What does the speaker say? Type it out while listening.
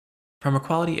From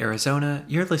Equality Arizona,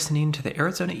 you're listening to the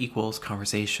Arizona Equals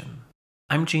Conversation.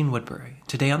 I'm Gene Woodbury.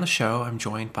 Today on the show, I'm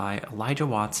joined by Elijah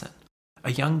Watson,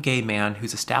 a young gay man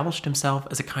who's established himself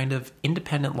as a kind of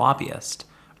independent lobbyist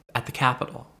at the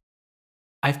Capitol.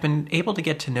 I've been able to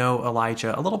get to know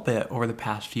Elijah a little bit over the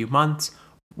past few months,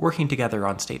 working together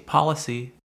on state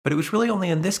policy, but it was really only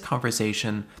in this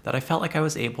conversation that I felt like I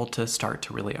was able to start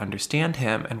to really understand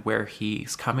him and where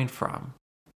he's coming from.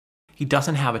 He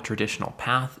doesn't have a traditional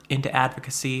path into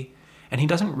advocacy, and he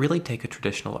doesn't really take a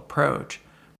traditional approach.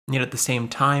 Yet at the same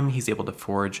time, he's able to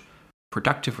forge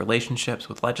productive relationships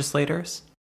with legislators,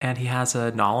 and he has a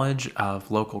knowledge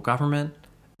of local government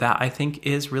that I think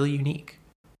is really unique.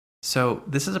 So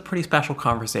this is a pretty special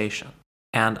conversation,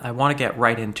 and I want to get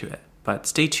right into it, but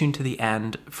stay tuned to the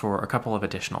end for a couple of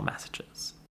additional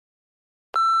messages.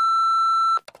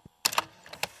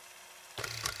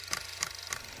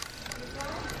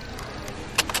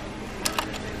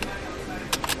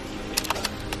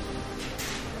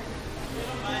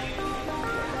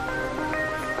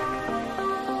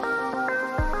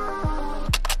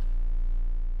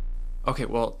 Okay,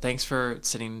 well, thanks for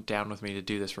sitting down with me to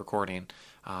do this recording.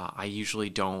 I usually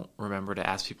don't remember to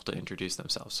ask people to introduce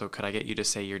themselves, so could I get you to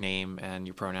say your name and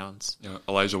your pronouns?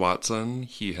 Elijah Watson,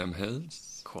 he, him,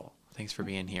 his. Cool. Thanks for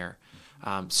being here.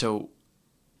 So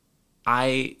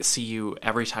I see you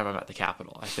every time I'm at the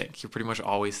Capitol, I think. You're pretty much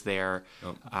always there.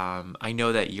 Yep. I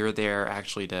know that you're there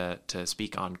actually to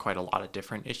speak on quite a lot of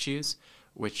different issues,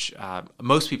 which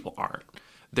most people aren't.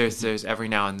 There's every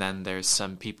now and then there's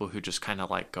some people who just kind of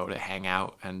like go to hang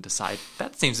out and decide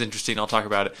that seems interesting, I'll talk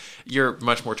about it. You're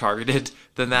much more targeted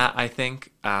than that, I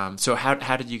think. So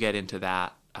how did you get into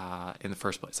that in the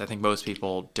first place? I think most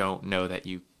people don't know that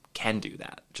you can do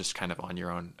that just kind of on your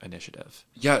own initiative.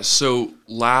 Yeah, so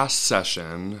last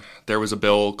session, there was a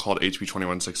bill called HB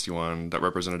 2161 that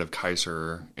Representative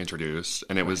Kaiser introduced,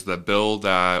 and it was the bill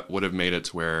that would have made it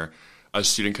to where a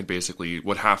student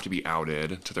would have to be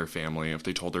outed to their family if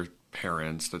they told their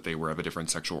parents that they were of a different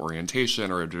sexual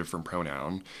orientation or a different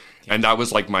pronoun. Yeah. And that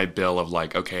was like my bill of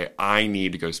like, okay, I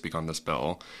need to go speak on this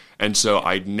bill. And so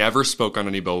I'd never spoke on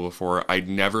any bill before. I'd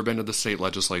never been to the state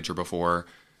legislature before.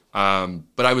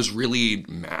 But I was really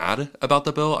mad about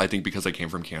the bill, I think because I came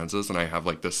from Kansas and I have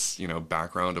like this,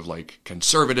 background of like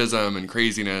conservatism and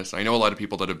craziness. I know a lot of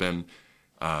people that have been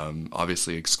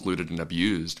obviously excluded and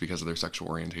abused because of their sexual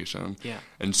orientation. Yeah.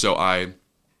 And so I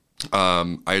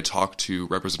had talked to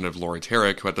Representative Laura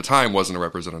Tarrick, who at the time wasn't a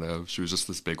representative. She was just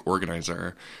this big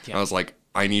organizer. Yeah. And I was like,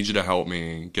 I need you to help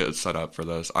me get set up for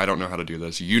this. I don't know how to do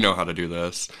this. You know how to do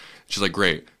this. She's like,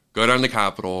 great. Go down to the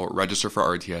Capitol, register for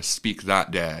RTS, speak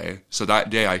that day. So that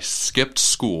day I skipped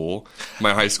school,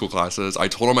 my high school classes. I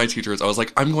told all my teachers, I was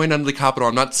like, I'm going down to the Capitol.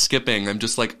 I'm not skipping. I'm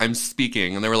just like, I'm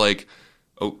speaking. And they were like,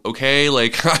 okay,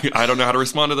 like, I don't know how to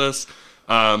respond to this.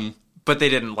 But they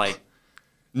didn't,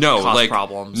 cause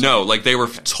problems? No, like, they were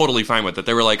totally fine with it.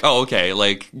 They were like, oh, okay,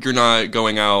 like, you're not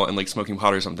going out and, like, smoking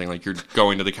pot or something. Like, you're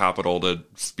going to the Capitol to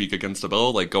speak against a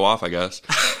bill. Like, go off, I guess.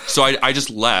 So I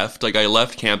just left. Like, I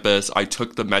left campus. I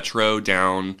took the metro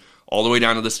down, all the way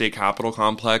down to the state Capitol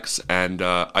complex, and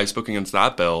I spoke against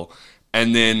that bill.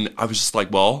 And then I was just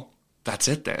like, well, that's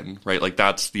it then, right? Like,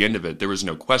 that's the end of it. There was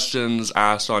no questions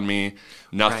asked on me,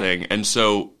 nothing. Right. And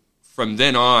so from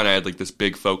then on, I had like this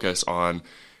big focus on,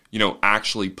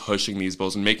 actually pushing these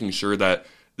bills and making sure that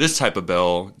this type of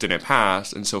bill didn't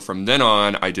pass. And so from then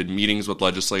on, I did meetings with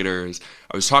legislators.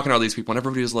 I was talking to all these people, and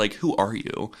everybody was like, who are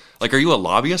you? Like, are you a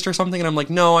lobbyist or something? And I'm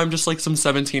like, no, I'm just like some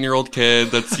 17-year-old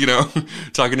kid that's,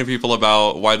 talking to people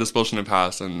about why this bill shouldn't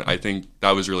pass. And I think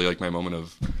that was really like my moment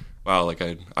of, wow, like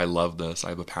I love this. I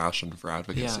have a passion for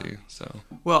advocacy. Yeah. So,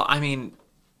 well, I mean,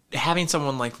 having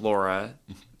someone like Laura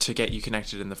to get you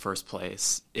connected in the first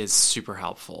place is super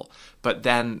helpful. But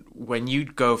then when you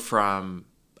go from,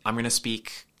 I'm going to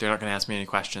speak, they're not going to ask me any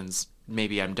questions,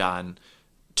 maybe I'm done,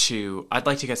 to, I'd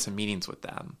like to get some meetings with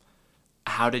them.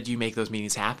 How did you make those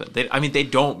meetings happen? They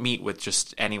don't meet with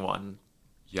just anyone.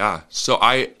 Yeah. So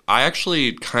I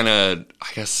actually kind of, I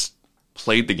guess,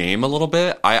 played the game a little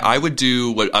bit. I would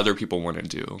do what other people want to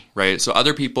do, right? So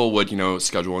other people would,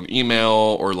 schedule an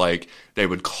email or like they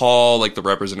would call like the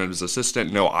representative's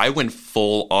assistant. No, I went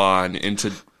full on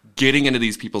into getting into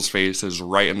these people's faces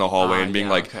right in the hallway and being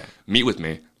meet with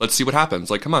me. let's see what happens.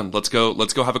 Like, come on, let's go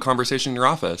have a conversation in your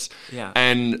office. Yeah.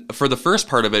 And for the first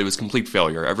part of it, it was complete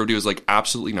failure. Everybody was like,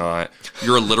 absolutely not.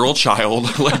 You're a literal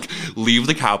child. Like, leave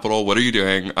the Capitol. What are you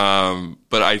doing?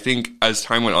 But I think as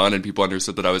time went on and people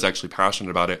understood that I was actually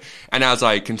passionate about it, and as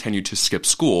I continued to skip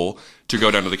school to go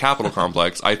down to the Capitol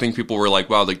complex, I think people were like,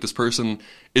 wow, like this person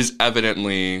is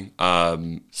evidently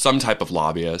some type of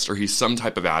lobbyist, or he's some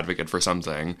type of advocate for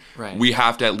something. Right. We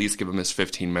have to at least give him his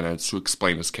 15 minutes to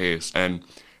explain his case. And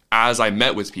as I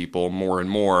met with people more and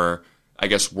more, I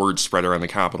guess word spread around the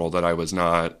Capitol that I was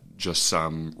not just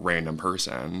some random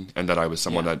person, and that I was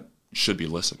someone that should be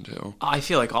listened to. I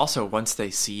feel like also once they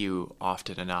see you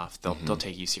often enough, they'll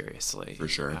take you seriously. For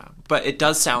sure. But it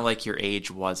does sound like your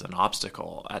age was an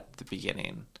obstacle at the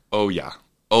beginning. Oh, yeah.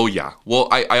 Well,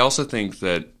 I also think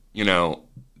that, you know,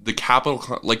 the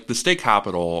Capitol, like the state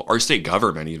Capitol, our state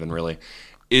government even really,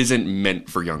 isn't meant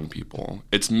for young people.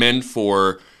 It's meant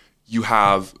for, you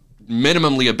have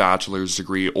minimally a bachelor's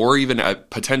degree or even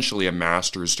potentially a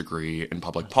master's degree in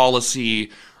public policy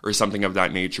or something of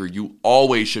that nature. You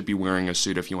always should be wearing a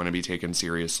suit if you want to be taken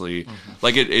seriously.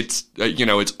 Like it's you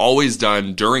know, it's always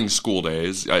done during school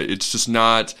days. It's just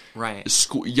not right.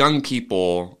 Young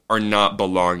people are not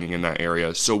belonging in that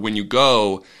area. So when you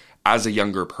go as a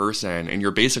younger person and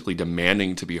you're basically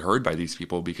demanding to be heard by these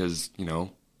people because, you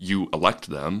know, you elect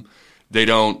them, they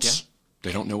don't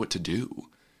know what to do.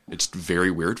 It's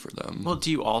very weird for them. Well,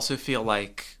 do you also feel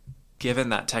like, given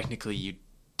that technically you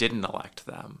didn't elect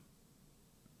them,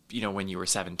 you know, when you were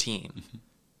 17,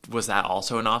 was that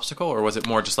also an obstacle? Or was it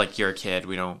more just like, you're a kid,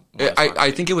 we don't...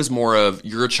 I think it was more of,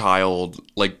 you're a child,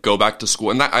 like, go back to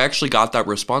school. And I actually got that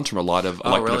response from a lot of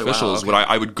elected officials. Wow, okay. When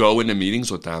I would go into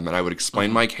meetings with them and I would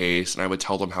explain my case and I would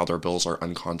tell them how their bills are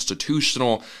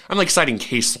unconstitutional. I'm like citing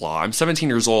case law. I'm 17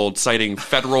 years old citing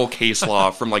federal case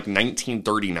law from like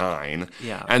 1939.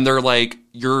 Yeah. And they're like,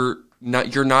 you're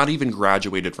not even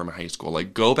graduated from high school.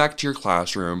 Like, go back to your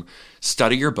classroom,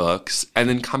 study your books, and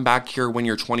then come back here when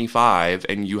you're 25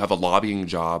 and you have a lobbying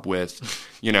job with,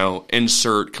 you know,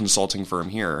 insert consulting firm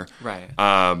here. Right.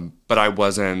 But I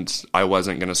wasn't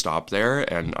going to stop there,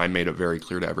 and I made it very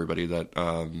clear to everybody that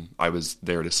I was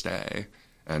there to stay,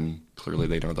 and clearly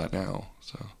they know that now.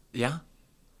 So yeah.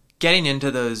 Getting into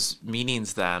those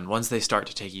meetings then, once they start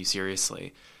to take you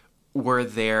seriously, were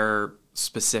there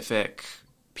specific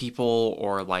people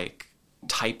or like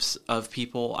types of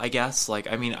people, I guess?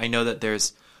 Like, I mean, I know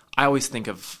that I always think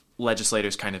of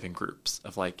legislators kind of in groups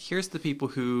of like, here's the people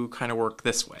who kind of work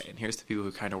this way and here's the people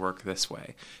who kind of work this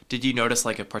way. Did you notice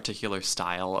like a particular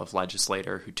style of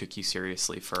legislator who took you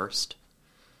seriously first?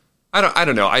 I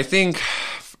don't know. I think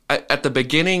at the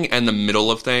beginning and the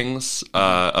middle of things,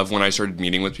 of when I started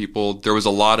meeting with people, there was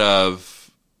a lot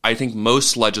of, I think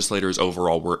most legislators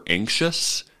overall were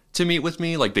anxious to meet with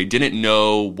me. Like, they didn't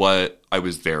know what I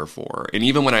was there for. And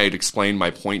even when I had explained my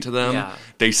point to them,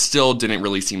 they still didn't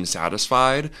really seem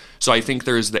satisfied. So I think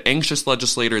there's the anxious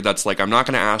legislator that's like, I'm not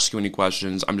going to ask you any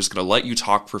questions. I'm just going to let you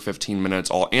talk for 15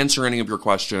 minutes. I'll answer any of your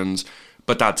questions,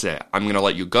 but that's it. I'm going to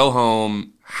let you go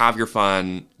home, have your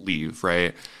fun, leave,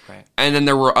 right? Right. And then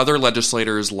there were other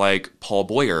legislators like Paul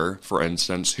Boyer, for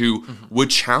instance, who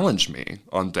would challenge me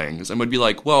on things and would be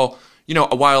like, well, you know,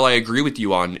 while I agree with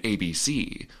you on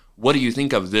ABC, what do you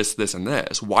think of this, this, and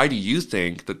this? Why do you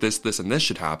think that this, and this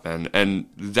should happen? And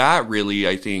that really,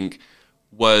 I think,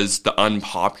 was the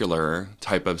unpopular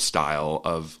type of style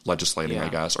of legislating, I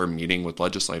guess, or meeting with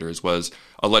legislators, was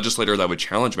a legislator that would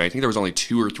challenge me. I think there was only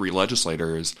 2 or 3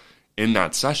 legislators in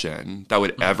that session that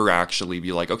would ever actually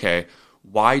be like, okay,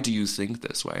 why do you think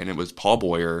this way? And it was Paul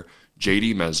Boyer,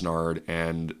 J.D. Mesnard,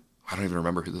 and I don't even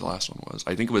remember who the last one was.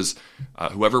 I think it was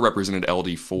whoever represented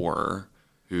LD4,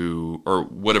 or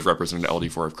would have represented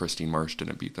LD4 if Christine Marsh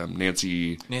didn't beat them.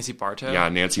 Nancy Bartow? Yeah,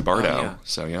 Nancy Bartow. Oh, yeah.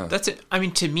 So, yeah. That's it. I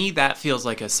mean, to me, that feels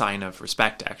like a sign of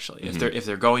respect, actually, if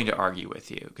they're going to argue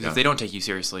with you. Because if they don't take you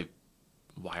seriously,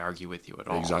 why argue with you at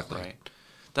all? Exactly. Right?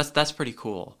 That's pretty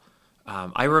cool.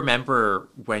 I remember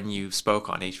when you spoke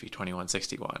on HB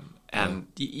 2161, and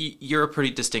you're a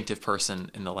pretty distinctive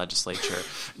person in the legislature.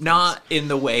 Not in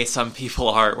the way some people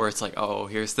are, where it's like, oh,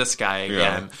 here's this guy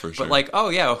again. For sure. But like, oh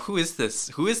yeah, who is this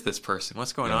person?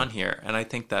 What's going on here? And I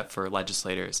think that for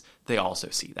legislators, they also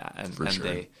see that,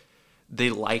 and they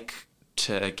like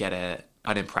to get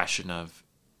an impression of,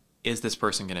 is this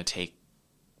person going to take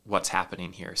what's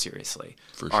happening here seriously?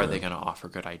 Are they going to offer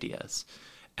good ideas?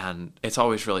 And it's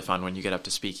always really fun when you get up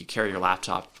to speak. You carry your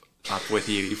laptop up with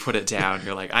you. You put it down.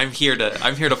 You're like, I'm here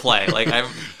to play. Like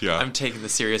I'm taking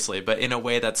this seriously, but in a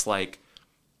way that's like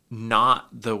not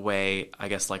the way, I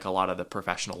guess, like a lot of the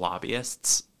professional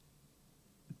lobbyists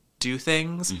do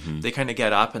things. They kind of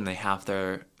get up and they have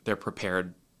their their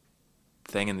prepared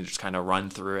thing and they just kind of run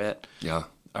through it. Yeah.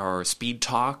 Or speed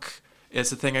talk is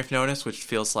the thing I've noticed, which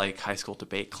feels like high school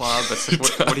debate club. It's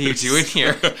like, what are you doing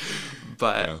here?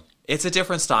 But it's a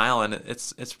different style, and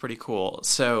it's pretty cool.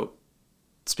 So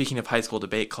speaking of high school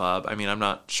debate club, I mean, I'm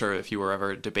not sure if you were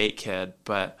ever a debate kid,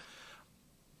 but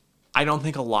I don't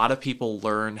think a lot of people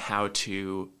learn how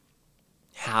to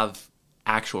have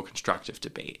actual constructive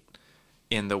debate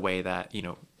in the way that,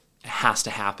 has to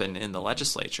happen in the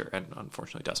legislature, and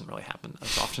unfortunately doesn't really happen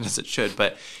as often as it should,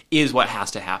 but is what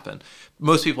has to happen.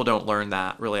 Most people don't learn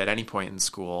that really at any point in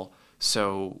school.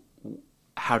 So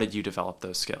how did you develop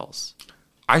those skills?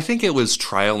 I think it was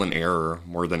trial and error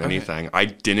more than anything.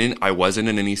 I wasn't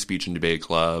in any speech and debate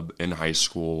club in high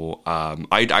school.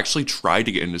 I'd actually tried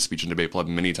to get into speech and debate club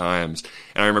many times.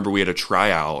 And I remember we had a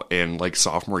tryout in like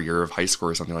sophomore year of high school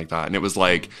or something like that. And it was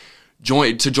like,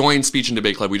 join speech and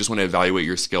debate club, we just want to evaluate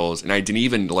your skills. And I didn't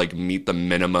even like meet the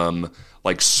minimum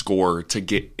like score to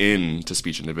get into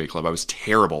speech and debate club. I was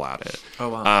terrible at it. Oh,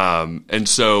 wow. And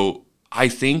so I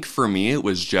think for me, it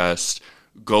was just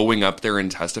going up there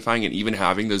and testifying and even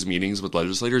having those meetings with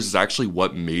legislators is actually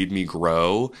what made me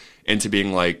grow into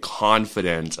being like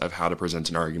confident of how to present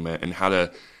an argument and how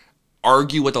to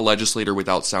argue with a legislator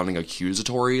without sounding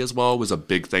accusatory as well was a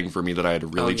big thing for me that I had to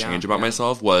really change about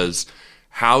myself was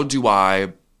how do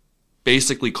I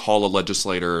basically call a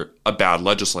legislator a bad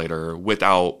legislator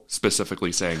without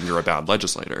specifically saying you're a bad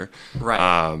legislator,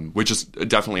 right? Which is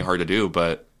definitely hard to do.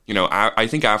 But, I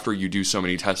think after you do so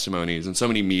many testimonies and so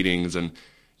many meetings and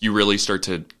you really start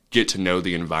to get to know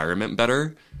the environment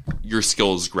better, your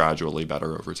skills gradually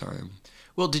better over time.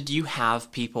 Well, did you have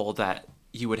people that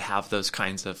you would have those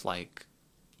kinds of like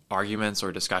arguments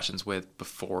or discussions with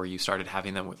before you started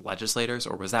having them with legislators,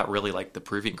 or was that really like the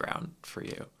proving ground for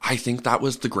you? I think that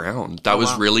was the ground. That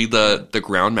was really the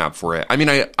ground map for it. I mean,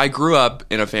 I grew up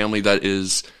in a family that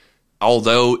is,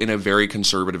 although in a very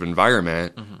conservative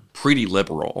environment, pretty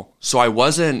liberal. So I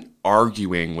wasn't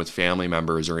arguing with family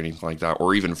members or anything like that,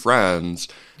 or even friends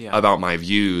about my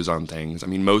views on things. I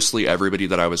mean, mostly everybody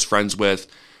that I was friends with,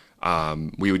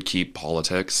 we would keep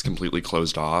politics completely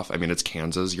closed off. I mean, it's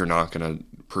Kansas. You're not going to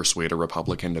persuade a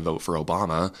Republican to vote for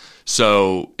Obama.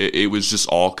 So it was just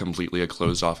all completely a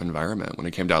closed off environment when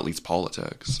it came to at least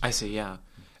politics. I see, yeah.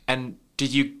 And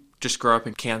did you just grow up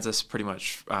in Kansas pretty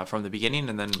much from the beginning?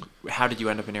 And then how did you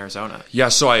end up in Arizona? Yeah,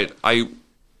 so I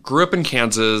grew up in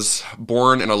Kansas,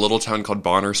 born in a little town called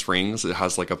Bonner Springs. It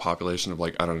has like a population of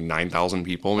like, 9,000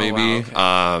 people maybe. Oh,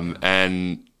 wow, okay.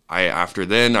 And after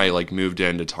then I like moved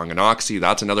into Tonganoxie.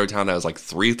 That's another town that has like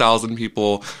 3,000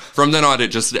 people. From then on,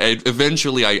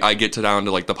 eventually I get down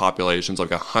to like the population's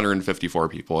like 154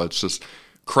 people. It's just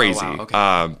crazy. Oh,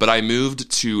 wow, okay. But I moved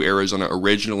to Arizona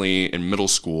originally in middle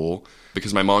school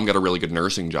because my mom got a really good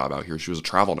nursing job out here. She was a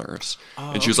travel nurse.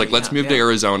 Oh, and she was like, let's move to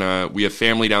Arizona. We have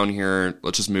family down here.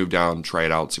 Let's just move down, try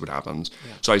it out, see what happens.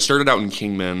 Yeah. So I started out in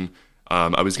Kingman.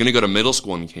 I was going to go to middle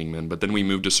school in Kingman, but then we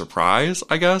moved to Surprise,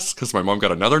 I guess, because my mom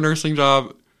got another nursing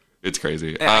job. It's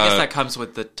crazy. I guess that comes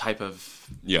with the type of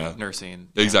nursing.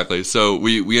 Yeah. Exactly. So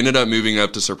we ended up moving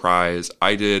up to Surprise.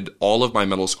 I did all of my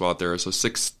middle school out there, so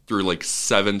 6th through like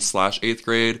 7/8th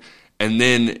grade. And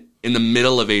then in the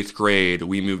middle of 8th grade,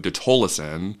 we moved to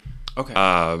Tolleson. Okay.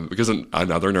 Because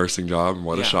another nursing job,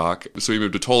 what a shock. So we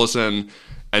moved to Tolleson.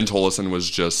 And Tolleson was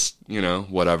just,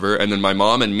 whatever. And then my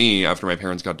mom and me, after my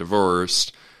parents got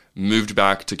divorced, moved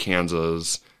back to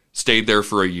Kansas, stayed there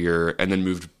for a year, and then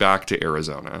moved back to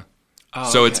Arizona. Oh,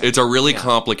 so it's a really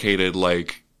complicated,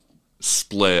 like,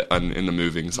 split in the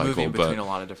moving cycle. Moving between a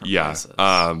lot of different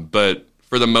places. But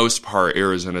for the most part,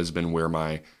 Arizona has been where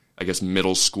my, I guess,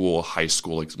 middle school, high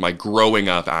school, my growing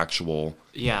up actual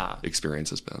experience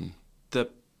has been. The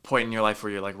point in your life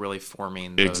where you're like really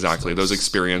forming those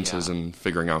experiences and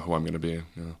figuring out who I'm going to be.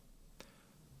 Yeah.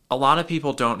 A lot of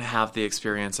people don't have the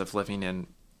experience of living in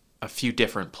a few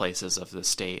different places of the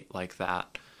state like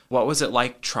that. What was it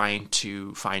like trying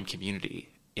to find community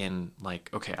in like,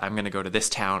 okay, I'm going to go to this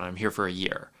town. I'm here for a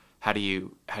year. How do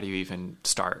you even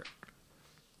start?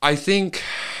 I think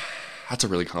that's a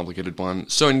really complicated one.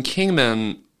 So in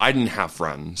Kingman, I didn't have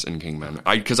friends in Kingman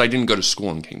because I didn't go to school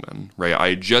in Kingman, right?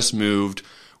 I just moved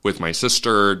with my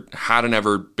sister, hadn't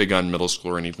ever begun middle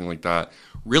school or anything like that.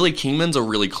 Really, Kingman's a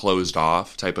really closed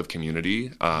off type of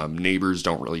community. Neighbors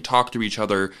don't really talk to each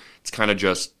other. It's kind of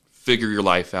just figure your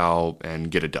life out and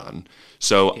get it done.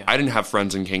 So I didn't have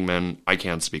friends in Kingman. I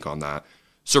can't speak on that.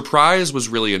 Surprise was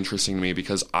really interesting to me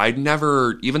because I'd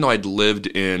never, even though I'd lived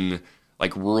in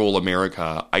like rural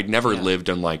America, I'd never lived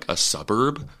in like a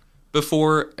suburb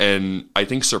before. And I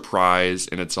think Surprise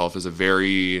in itself is a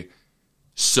very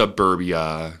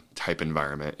suburbia type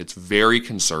environment. It's very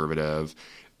conservative,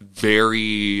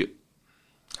 very,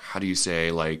 how do you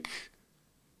say, like,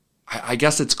 I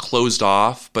guess it's closed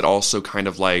off, but also kind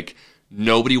of like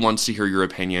nobody wants to hear your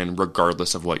opinion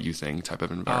regardless of what you think type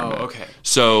of environment. Oh, okay.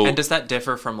 So, and does that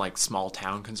differ from like small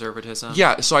town conservatism?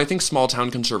 Yeah, so I think small town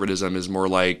conservatism is more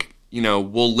like,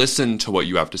 we'll listen to what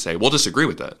you have to say. We'll disagree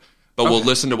with it, but we'll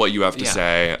listen to what you have to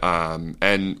say.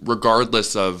 And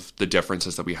regardless of the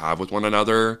differences that we have with one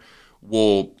another,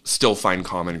 we'll still find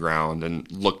common ground and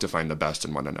look to find the best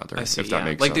in one another. I see, if that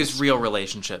makes like sense. there's real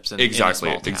relationships in Exactly,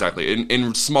 in a small town. exactly.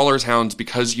 In smaller towns,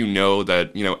 because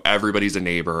that everybody's a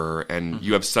neighbor and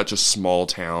you have such a small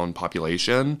town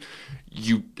population,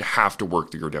 you have to work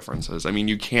through your differences. I mean,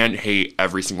 you can't hate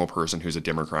every single person who's a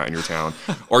Democrat in your town,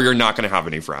 or you're not going to have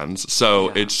any friends. So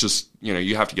it's just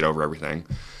you have to get over everything.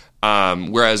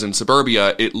 Whereas in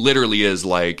suburbia, it literally is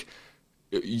like,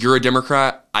 you're a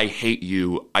Democrat, I hate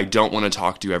you, I don't want to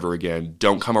talk to you ever again,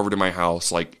 don't come over to my house,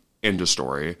 like, end of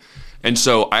story. And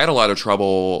so I had a lot of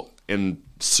trouble in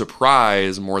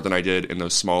Surprise more than I did in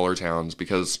those smaller towns,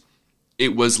 because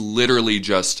it was literally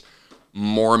just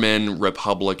Mormon,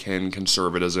 Republican,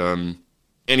 conservatism.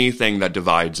 Anything that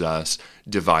divides us,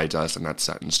 and that's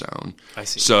set in stone. I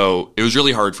see. So it was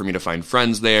really hard for me to find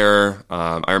friends there.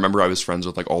 I remember I was friends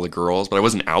with like all the girls, but I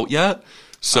wasn't out yet.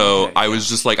 So I was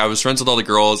just like, I was friends with all the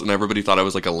girls, and everybody thought I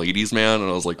was like a ladies' man, and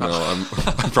I was like, no,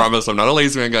 I promise I'm not a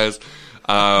ladies' man, guys.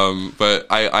 But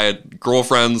I had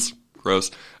girlfriends,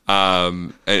 gross.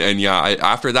 After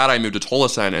that I moved to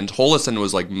Tolleson, and Tolleson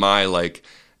was like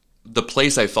the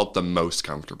place I felt the most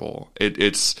comfortable.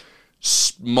 It's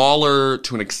smaller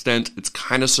to an extent. It's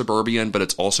kind of suburban, but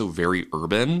it's also very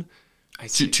urban.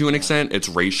 To an extent. It's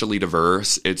racially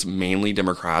diverse. It's mainly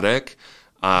Democratic.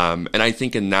 And I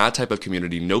think in that type of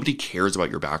community, nobody cares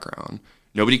about your background.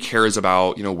 Nobody cares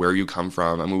about, where you come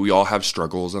from. I mean, we all have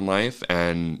struggles in life,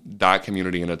 and that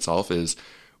community in itself is,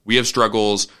 we have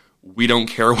struggles. We don't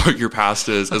care what your past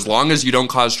is. As long as you don't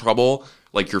cause trouble,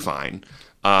 like, you're fine.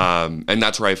 And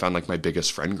that's where I found like my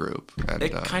biggest friend group. And,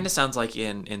 it kind of sounds like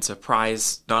in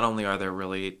Surprise, not only are there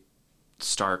really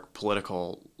stark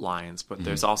political lines, but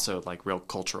there's also like real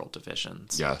cultural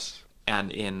divisions. Yes.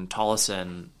 And in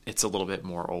Tolleson, it's a little bit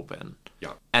more open.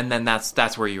 Yeah. And then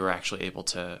that's where you were actually able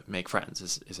to make friends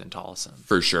is in Tolleson.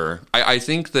 For sure. I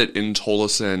think that in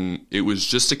Tolleson, it was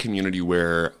just a community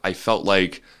where I felt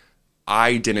like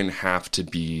I didn't have to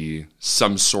be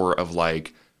some sort of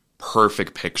like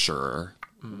perfect picture.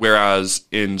 Whereas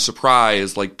in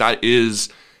Surprise, like, that is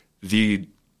the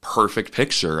perfect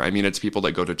picture. I mean, it's people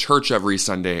that go to church every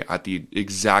Sunday at the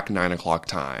exact 9:00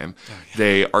 time. Oh, yeah.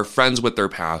 They are friends with their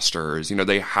pastors.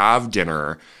 They have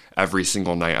dinner every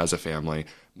single night as a family.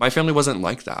 My family wasn't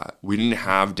like that. We didn't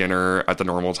have dinner at the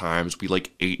normal times. We like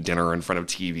ate dinner in front of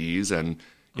TVs, and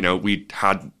we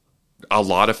had a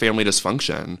lot of family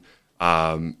dysfunction.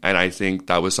 And I think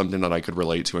that was something that I could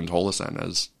relate to in Tolleson,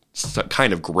 as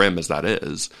kind of grim as that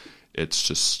is. It's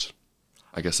just,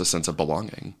 I guess, a sense of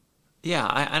belonging. Yeah,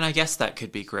 and I guess that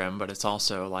could be grim, but it's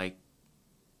also like,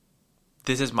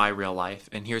 this is my real life,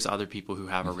 and here's other people who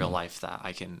have a real life that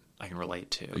I can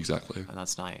relate to. Exactly. And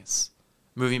that's nice.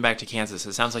 Moving back to Kansas,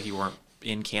 it sounds like you weren't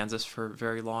in Kansas for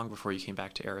very long before you came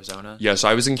back to Arizona. Yeah, so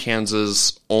I was in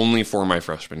Kansas only for my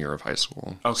freshman year of high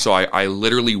school. Okay. So I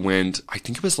literally went,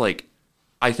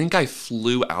 I think I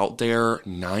flew out there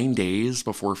 9 days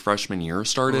before freshman year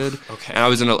started. Oof, okay. And I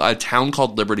was in a town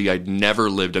called Liberty. I'd never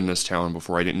lived in this town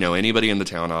before. I didn't know anybody in the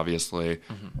town, obviously.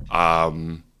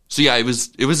 So yeah, it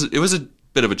was a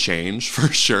bit of a change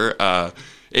for sure.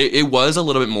 It was a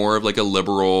little bit more of like a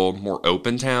liberal, more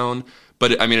open town,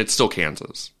 but I mean, it's still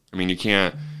Kansas. I mean,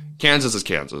 Kansas is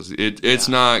Kansas. It's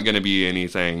not going to be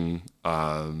anything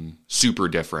super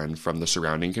different from the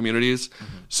surrounding communities.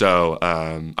 So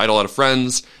I had a lot of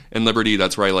friends in Liberty.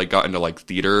 That's where I like got into like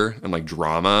theater and like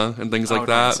drama and things like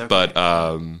that. Nice. Okay. But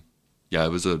yeah, it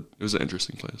was an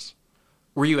interesting place.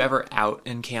 Were you ever out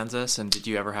in Kansas, and did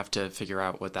you ever have to figure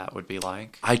out what that would be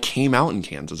like? I came out in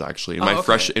Kansas actually. In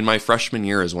my freshman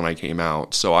year is when I came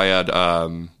out. So I had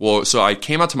so I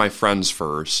came out to my friends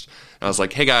first. And I was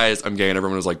like, "Hey guys, I'm gay," and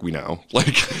everyone was like, "We know.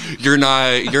 Like, you're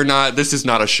not. This is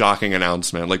not a shocking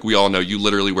announcement. Like, we all know. You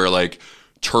literally wear like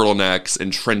turtlenecks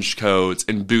and trench coats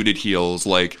and booted heels.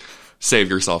 Like, save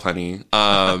yourself, honey."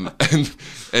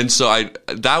 And so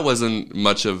that wasn't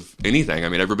much of anything. I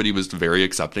mean, everybody was very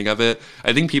accepting of it.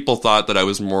 I think people thought that I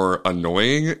was more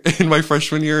annoying in my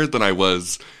freshman year than I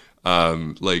was.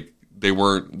 Like, they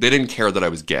didn't care that I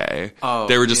was gay. Oh,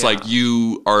 they were just like,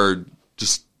 "You are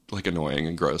just like annoying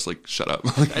and gross. Like, shut up."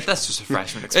 That's just a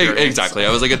freshman experience. Exactly.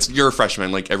 I was like, you're a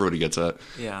freshman. Like, everybody gets it.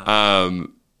 Yeah.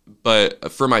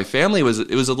 But for my family, it was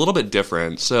a little bit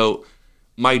different. So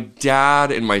my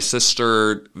dad and my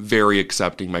sister, very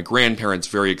accepting. My grandparents,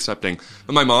 very accepting.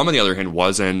 But my mom, on the other hand,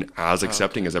 wasn't as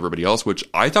accepting as everybody else, which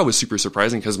I thought was super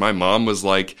surprising because my mom was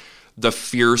like the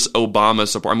fierce Obama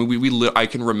support. I mean, I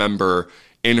can remember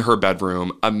in her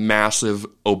bedroom a massive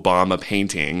Obama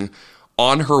painting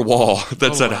on her wall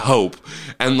that said hope.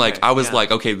 And like, I was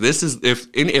like, okay, this is,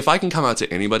 if I can come out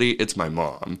to anybody, it's my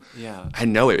mom. Yeah. I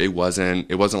know it wasn't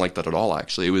like that at all,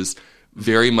 actually. It was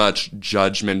very much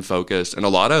judgment focused. And a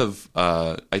lot of,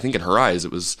 I think in her eyes,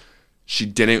 it was, she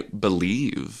didn't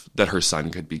believe that her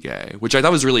son could be gay, which I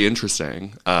thought was really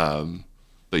interesting.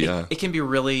 But yeah. It can be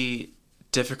really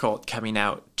difficult coming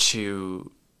out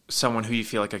to someone who you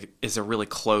feel like is a really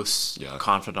close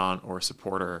confidant or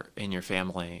supporter in your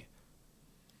family,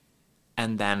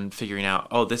 and then figuring out,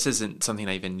 oh, this isn't something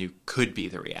I even knew could be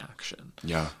the reaction.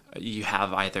 Yeah. You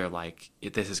have either like,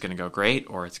 this is going to go great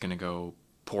or it's going to go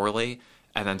poorly,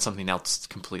 and then something else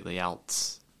completely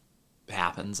else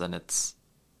happens, and it's,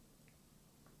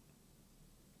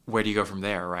 where do you go from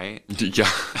there, right?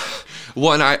 Yeah.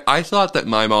 Well, and I thought that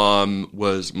my mom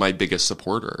was my biggest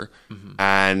supporter. Mm-hmm.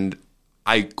 And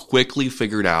I quickly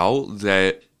figured out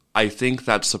that I think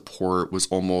that support was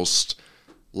almost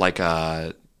like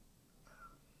a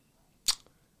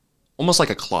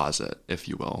closet, if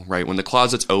you will, right? When the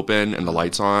closet's open and the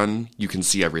light's on, you can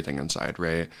see everything inside,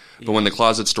 right? Yeah. But when the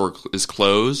closet door is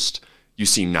closed, you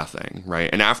see nothing, right?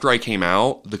 And after I came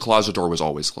out, the closet door was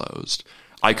always closed.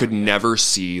 I could never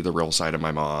see the real side of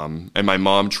my mom, and my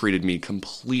mom treated me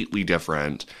completely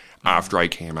different after I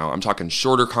came out. I'm talking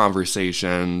shorter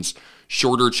conversations,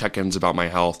 shorter check-ins about my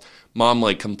health. Mom,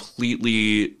 like,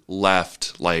 completely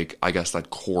left, like, I guess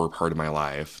that core part of my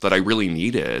life that I really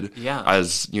needed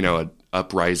as, you know, an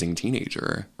uprising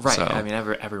teenager. Right. So, I mean,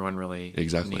 everyone really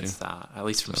needs that, at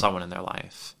least from someone in their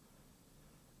life.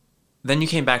 Then you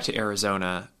came back to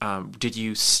Arizona. Did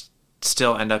you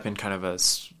still end up in kind of a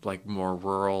like more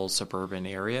rural suburban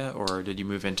area, or did you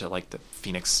move into like the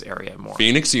Phoenix area more?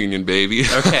 Phoenix Union, baby.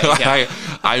 Okay. Yeah.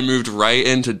 I moved right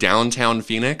into downtown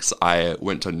Phoenix. I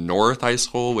went to North High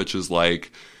School, which is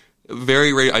like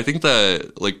very, I think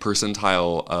the like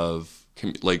percentile of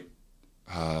like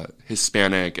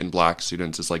Hispanic and Black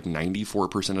students is like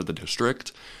 94% of the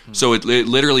district. Mm-hmm. So it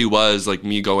literally was like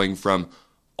me going from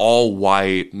all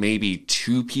white, maybe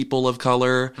 2 people of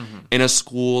color in a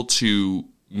school, to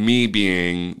me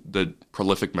being the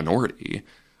prolific minority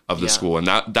of the school. And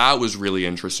that was really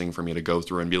interesting for me to go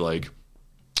through and be like,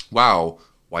 wow,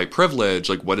 white privilege,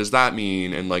 like, what does that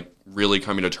mean? And like really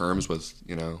coming to terms with,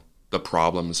 you know, the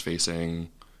problems facing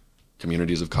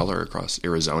communities of color across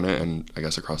Arizona and I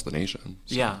guess across the nation.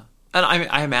 So. Yeah. And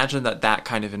I imagine that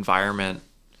kind of environment,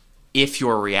 if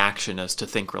your reaction is to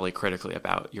think really critically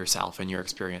about yourself and your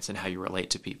experience and how you relate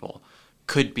to people,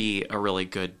 could be a really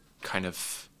good kind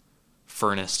of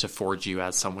furnace to forge you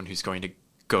as someone who's going to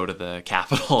go to the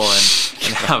Capitol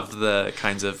and have the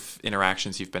kinds of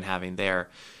interactions you've been having there.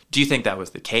 Do you think that was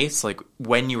the case? Like,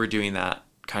 when you were doing that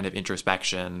kind of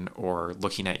introspection or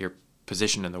looking at your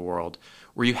position in the world,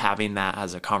 were you having that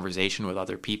as a conversation with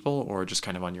other people or just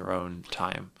kind of on your own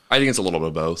time? I think it's a little bit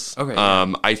of both. Okay.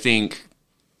 I think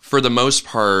for the most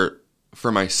part,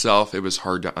 for myself, it was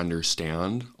hard to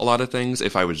understand a lot of things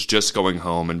if I was just going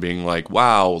home and being like,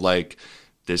 wow, like,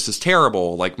 this is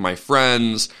terrible. Like, my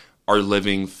friends are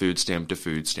living food stamp to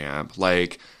food stamp.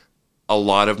 Like, a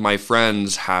lot of my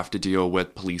friends have to deal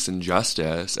with police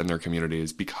injustice in their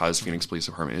communities because Phoenix Police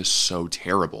Department is so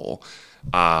terrible.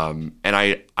 And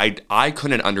I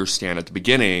couldn't understand at the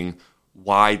beginning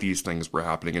why these things were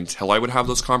happening until I would have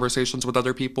those conversations with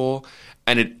other people.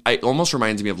 And it almost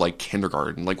reminds me of like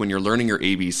kindergarten, like when you're learning your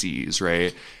ABCs,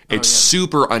 right? It's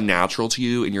super unnatural to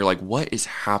you and you're like, what is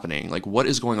happening? Like, what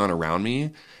is going on around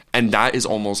me? And that is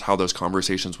almost how those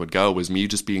conversations would go, was me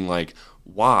just being like,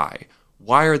 why?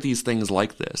 Why are these things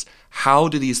like this? How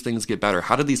do these things get better?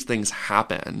 How do these things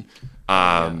happen?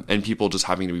 And people just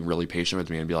having to be really patient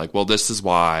with me and be like, well, this is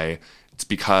why. It's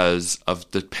because of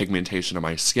the pigmentation of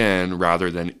my skin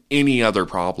rather than any other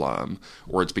problem,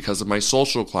 or it's because of my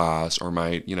social class or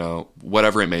my, you know,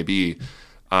 whatever it may be.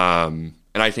 And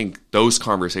I think those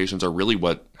conversations are really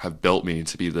what have built me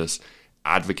to be this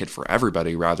advocate for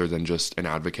everybody rather than just an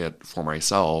advocate for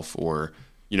myself or,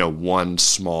 you know, one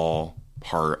small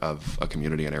part of a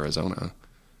community in Arizona.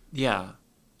 Yeah.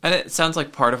 And it sounds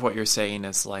like part of what you're saying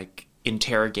is like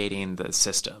interrogating the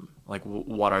system. Like,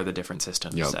 what are the different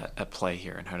systems at play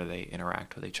here and how do they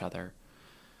interact with each other?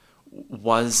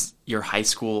 Was your high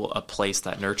school a place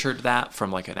that nurtured that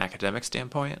from like an academic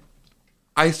standpoint?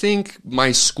 I think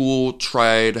my school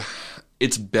tried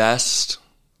its best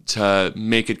to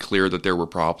make it clear that there were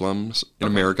problems in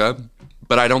America.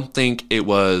 But I don't think it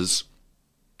was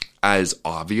as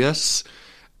obvious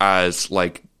as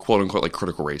like quote unquote like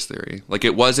critical race theory. Like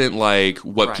it wasn't like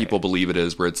what people believe it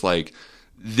is, where it's like,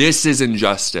 this is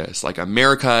injustice, like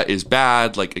America is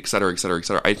bad, like et cetera, et cetera, et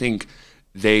cetera. I think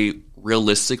they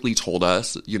realistically told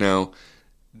us, you know,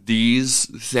 these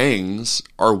things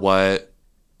are what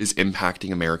is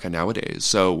impacting America nowadays.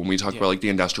 So when we talk about like the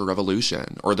Industrial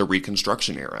Revolution or the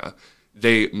Reconstruction era,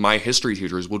 my history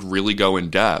teachers would really go in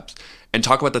depth and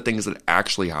talk about the things that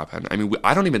actually happened. I mean,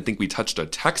 I don't even think we touched a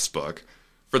textbook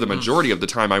for the majority of the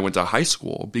time I went to high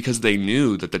school, because they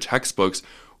knew that the textbooks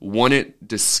wouldn't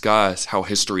discuss how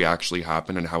history actually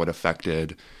happened and how it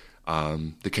affected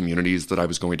the communities that I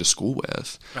was going to school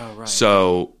with. Oh, right.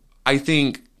 So I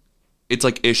think it's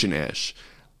like ish and ish.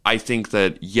 I think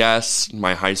that, yes,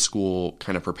 my high school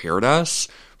kind of prepared us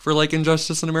for like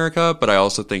injustice in America, but I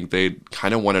also think they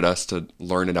kind of wanted us to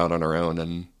learn it out on our own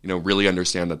and, you know, really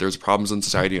understand that there's problems in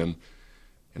society and,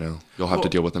 you know, you'll have to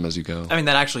deal with them as you go. I mean,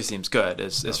 that actually seems good,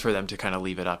 is for them to kind of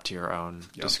leave it up to your own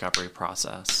discovery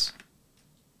process.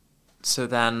 So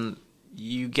then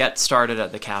you get started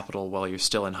at the Capitol while you're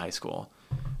still in high school,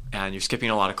 and you're skipping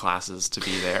a lot of classes to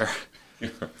be there.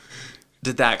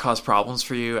 Did that cause problems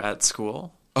for you at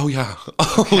school? Oh, yeah.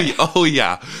 Oh,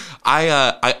 yeah.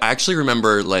 I actually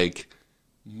remember, like,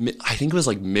 I think it was,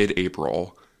 like,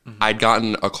 mid-April. I'd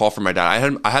gotten a call from my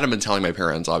dad. I hadn't been telling my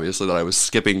parents, obviously, that I was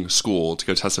skipping school to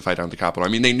go testify down at the Capitol.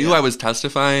 I mean, they knew I was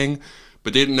testifying,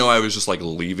 but they didn't know I was just, like,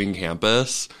 leaving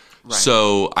campus. Right.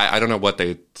 So I don't know what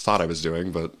they thought I was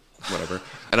doing, but whatever.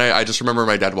 And I just remember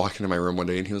my dad walking into my room one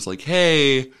day, and he was like,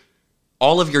 hey,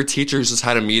 all of your teachers just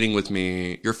had a meeting with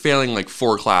me. You're failing, like,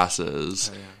 4 classes,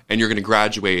 and you're going to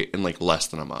graduate in, like, less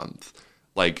than a month.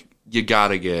 Like, you got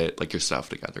to get, like, your stuff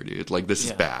together, dude. Like, this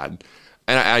is bad.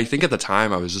 And I think at the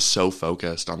time I was just so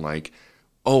focused on like,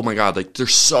 oh my God, like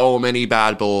there's so many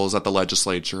bad bills at the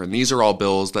legislature, and these are all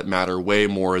bills that matter way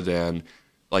more than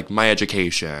like my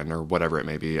education or whatever it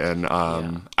may be. And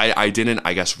I didn't,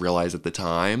 I guess, realize at the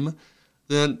time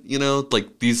that, you know,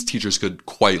 like these teachers could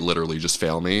quite literally just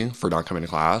fail me for not coming to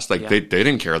class. Like they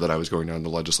didn't care that I was going down to the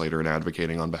legislature and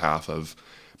advocating on behalf of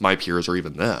my peers or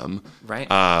even them. Right.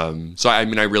 So I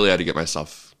mean, I really had to get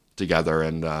myself together,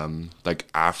 and like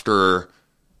after,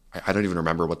 I don't even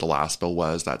remember what the last bill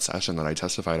was that session that I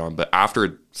testified on, but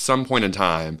after some point in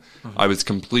time, I was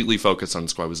completely focused on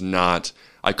school.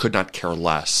 I could not care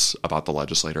less about the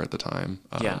legislator at the time.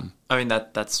 I mean,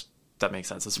 that makes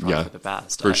sense. It's probably the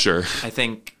best. For sure. I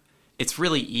think it's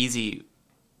really easy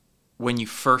when you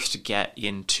first get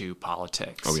into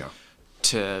politics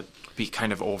to be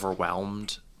kind of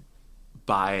overwhelmed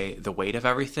by the weight of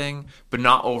everything, but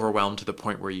not overwhelmed to the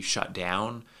point where you shut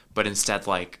down, but instead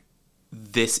like,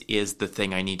 this is the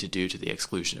thing I need to do to the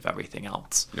exclusion of everything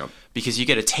else. Because you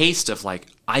get a taste of like,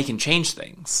 I can change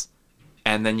things.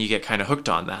 And then you get kind of hooked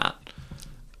on that.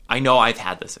 I know I've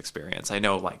had this experience. I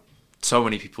know like so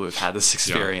many people who have had this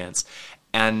experience.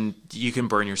 And you can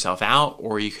burn yourself out,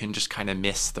 or you can just kind of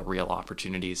miss the real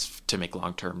opportunities to make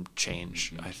long-term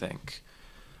change, I think.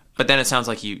 But then it sounds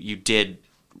like you did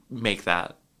make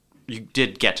that, you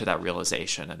did get to that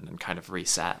realization and kind of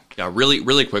reset. Yeah, really,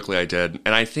 really quickly I did.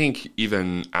 And I think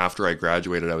even after I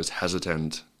graduated, I was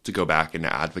hesitant to go back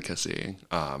into advocacy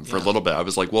for a little bit. I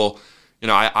was like, well, you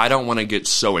know, I don't want to get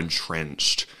so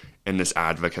entrenched in this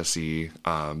advocacy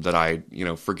that I, you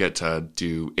know, forget to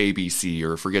do ABC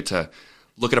or forget to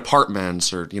look at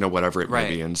apartments or, you know, whatever it may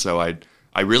be. And so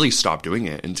I really stopped doing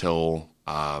it until,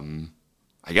 I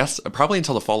guess, probably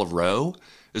until the fall of Roe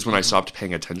is when I stopped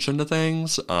paying attention to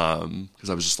things, because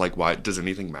I was just like, why does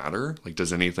anything matter? Like,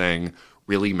 does anything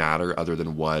really matter other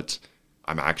than what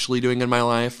I'm actually doing in my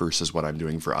life versus what I'm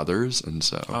doing for others? And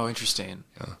so... Oh, interesting.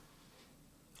 Yeah.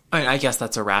 I mean, I guess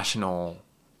that's a rational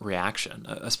reaction,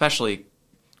 especially...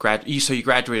 So you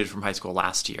graduated from high school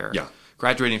last year. Yeah.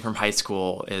 Graduating from high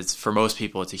school is, for most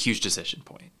people, it's a huge decision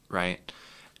point, right?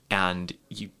 And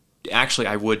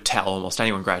I would tell almost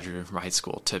anyone graduating from high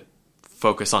school to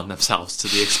focus on themselves to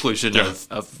the exclusion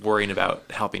of worrying about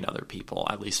helping other people,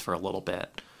 at least for a little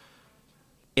bit.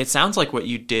 It sounds like what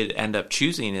you did end up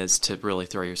choosing is to really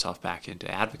throw yourself back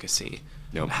into advocacy.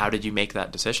 How did you make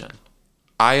that decision?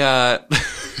 It's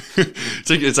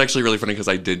actually really funny because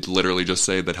I did literally just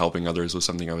say that helping others was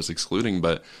something I was excluding,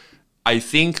 but I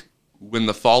think when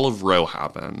the fall of Roe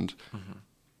happened,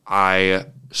 I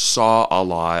saw a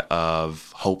lot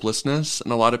of hopelessness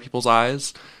in a lot of people's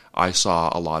eyes. I saw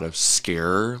a lot of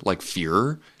scare, like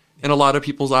fear, in a lot of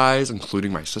people's eyes,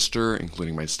 including my sister,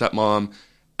 including my stepmom.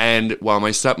 And while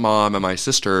my stepmom and my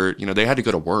sister, they had to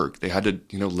go to work. They had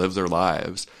to, live their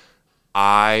lives.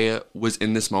 I was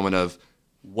in this moment of,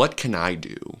 what can I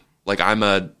do? Like, I'm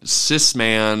a cis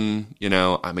man,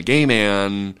 I'm a gay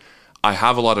man. I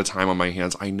have a lot of time on my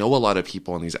hands. I know a lot of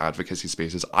people in these advocacy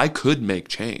spaces. I could make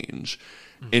change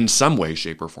in some way,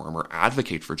 shape, or form, or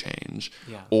advocate for change.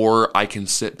 Yeah. Or I can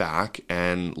sit back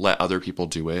and let other people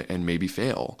do it and maybe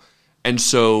fail. And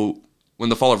so when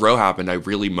the fall of Roe happened, I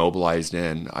really mobilized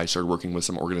in. I started working with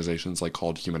some organizations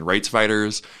called Human Rights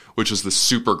Fighters, which is the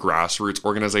super grassroots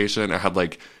organization. It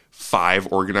had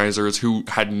 5 organizers who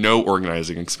had no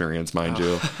organizing experience, mind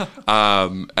you.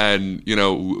 And,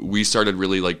 we started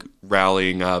really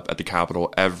rallying up at the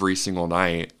Capitol every single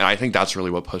night. And I think that's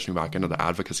really what pushed me back into the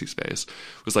advocacy space.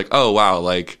 It was oh,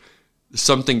 wow,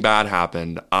 something bad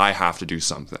happened. I have to do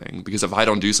something, because if I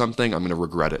don't do something, I'm going to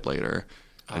regret it later.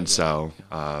 And so,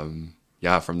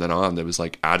 from then on, there was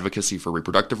advocacy for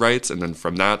reproductive rights. And then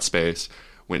from that space,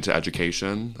 went to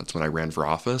education. That's when I ran for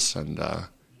office. And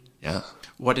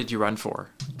What did you run for?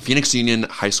 Phoenix Union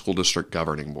High School District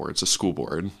Governing Board. It's a school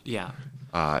board. Yeah.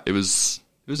 It was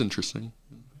interesting.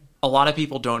 A lot of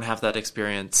people don't have that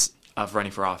experience of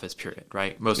running for office, period,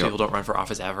 right? Most people don't run for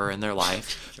office ever in their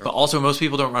life. But also most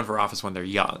people don't run for office when they're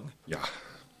young. Yeah.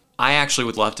 I actually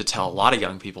would love to tell a lot of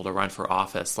young people to run for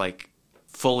office,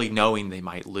 fully knowing they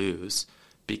might lose,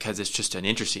 because it's just an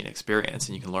interesting experience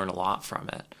and you can learn a lot from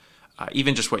it.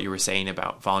 Even just what you were saying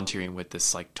about volunteering with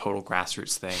this total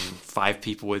grassroots thing, 5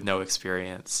 people with no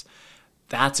experience,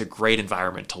 that's a great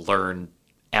environment to learn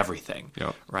everything,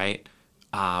 right?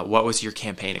 What was your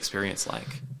campaign experience like?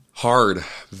 Hard.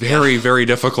 Very, very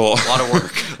difficult. A lot of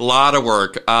work. A lot of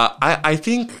work. I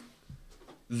think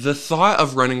the thought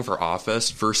of running for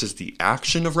office versus the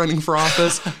action of running for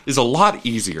office is a lot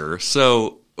easier.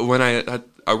 So when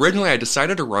I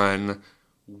decided to run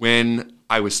when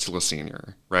I was still a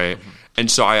senior, right? Mm-hmm.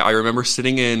 And so I remember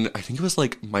sitting in, I think it was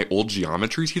my old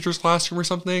geometry teacher's classroom or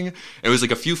something. It was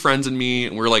a few friends and me,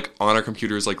 and we were on our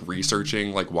computers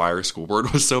researching why our school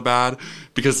board was so bad,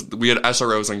 because we had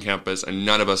SROs on campus and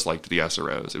none of us liked the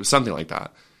SROs. It was something like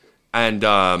that. And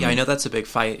I know that's a big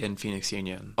fight in Phoenix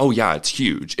Union. Oh yeah, it's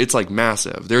huge. It's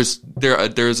massive. There's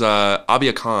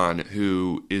Abia Khan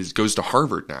who goes to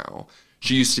Harvard now.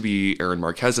 She used to be Aaron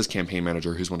Marquez's campaign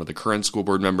manager, who's one of the current school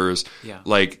board members. Yeah.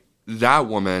 That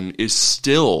woman is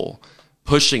still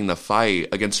pushing the fight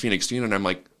against Phoenix Union. And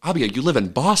I'm Abia, you live in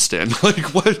Boston.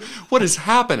 What is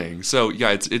happening? So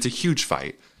yeah, it's a huge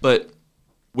fight. But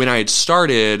when I had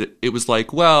started, it was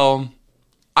well,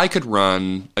 I could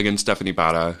run against Stephanie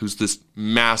Bata, who's this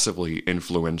massively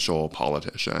influential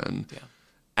politician. Yeah.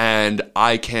 And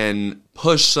I can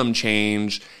push some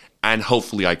change, and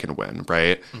hopefully I can win,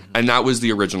 right? Mm-hmm. And that was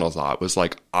the original thought, was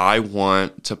I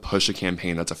want to push a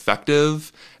campaign that's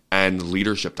effective and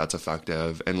leadership that's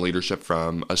effective, and leadership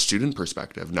from a student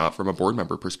perspective, not from a board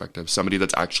member perspective, somebody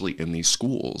that's actually in these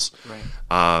schools. Right.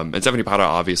 And Stephanie Bata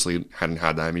obviously hadn't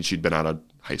had that. I mean, she'd been out of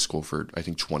high school for, I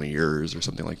think, 20 years or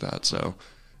something like that. So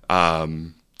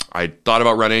I thought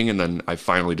about running, and then I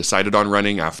finally decided on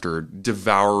running after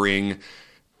devouring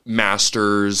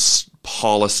master's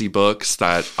policy books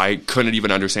that I couldn't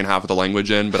even understand half of the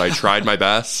language in, but I tried my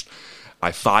best.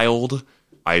 I filed.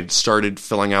 I started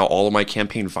filling out all of my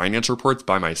campaign finance reports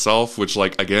by myself, which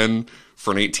again,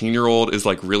 for an 18-year-old is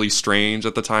really strange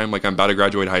at the time. I'm about to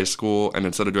graduate high school, and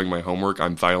instead of doing my homework,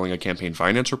 I'm filing a campaign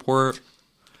finance report.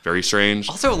 Very strange.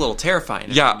 Also a little terrifying.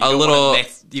 Yeah, a little.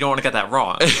 You don't want to get that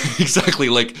wrong. Exactly.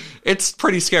 It's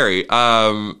pretty scary.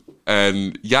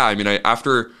 And yeah, I mean,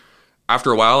 after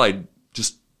a while,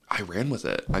 I ran with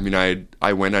it. I mean,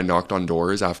 I went and knocked on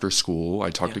doors after school. I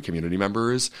talked to community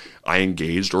members. I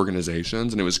engaged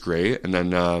organizations, and it was great. And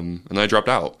then I dropped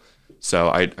out. So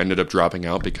I ended up dropping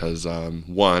out because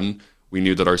one, we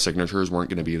knew that our signatures weren't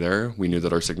going to be there. We knew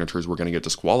that our signatures were going to get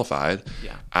disqualified.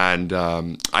 Yeah. And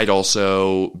I'd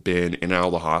also been in and out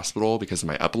of the hospital because of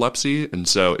my epilepsy. And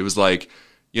so it was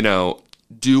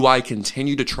do I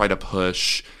continue to try to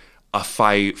push a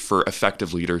fight for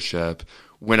effective leadership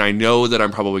when I know that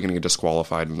I'm probably going to get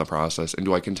disqualified in the process? And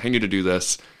do I continue to do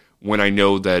this when I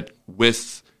know that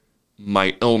with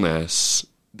my illness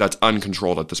that's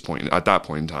uncontrolled at that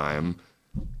point in time,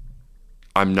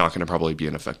 I'm not going to probably be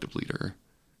an effective leader?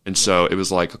 And so it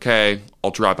was okay,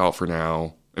 I'll drop out for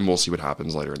now, and we'll see what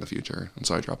happens later in the future. And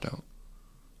so I dropped out.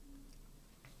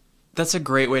 That's a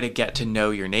great way to get to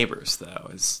know your neighbors,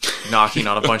 though, is knocking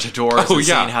on a bunch of doors and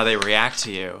seeing how they react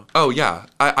to you. Oh, yeah.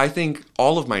 I think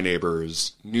all of my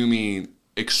neighbors knew me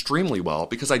extremely well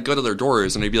because I'd go to their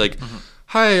doors and I'd be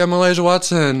hi, I'm Elijah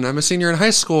Watson. I'm a senior in high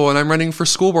school and I'm running for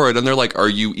school board. And they're like, are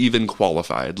you even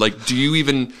qualified? Like,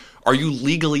 are you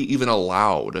legally even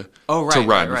allowed to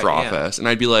run for office? Yeah. And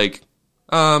I'd be like,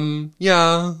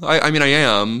 yeah, I mean, I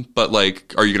am, but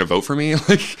like, are you going to vote for me?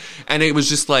 Like, and it was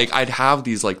just like, I'd have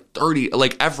these like 30,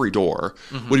 like every door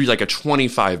would be like a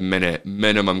 25-minute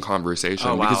minimum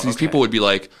conversation because these people would be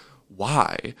like,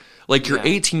 why? Like, you're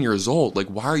 18 years old. Like,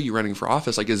 why are you running for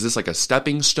office? Like, is this like a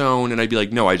stepping stone? And I'd be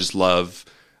like, no, I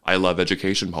love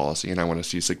education policy and I want to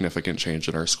see significant change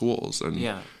in our schools. And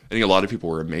I think a lot of people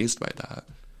were amazed by that.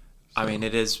 So. I mean,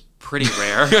 it is pretty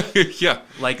rare. Yeah.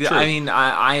 Like, true. I mean,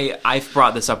 I've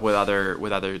brought this up with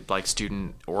other like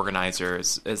student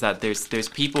organizers, is that there's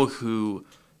people who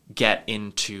get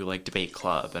into like debate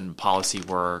club and policy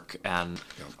work and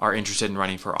are interested in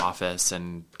running for office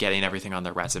and getting everything on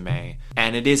their resume.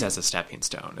 And it is as a stepping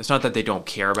stone. It's not that they don't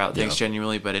care about things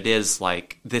genuinely, but it is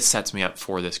like, this sets me up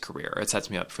for this career. It sets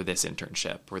me up for this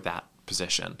internship or that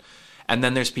position. And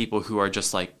then there's people who are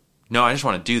just like, no, I just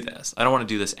want to do this. I don't want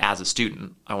to do this as a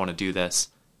student. I want to do this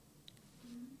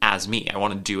as me. I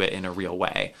want to do it in a real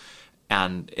way.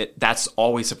 And that's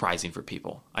always surprising for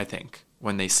people, I think,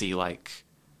 when they see like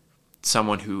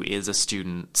someone who is a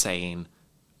student saying,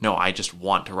 no, I just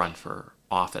want to run for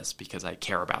office because I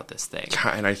care about this thing.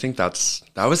 And I think that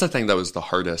was the thing that was the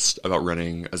hardest about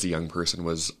running as a young person,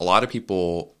 was a lot of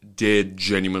people did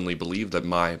genuinely believe that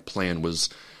my plan was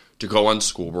to go on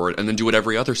school board and then do what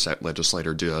every other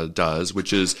legislator does,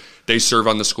 which is they serve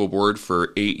on the school board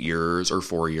for 8 years or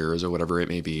 4 years or whatever it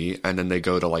may be, and then they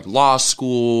go to like law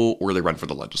school or they run for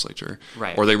the legislature.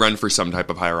 Right. Or they run for some type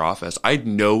of higher office. I had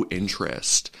no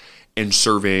interest in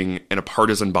serving in a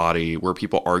partisan body where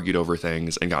people argued over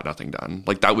things and got nothing done.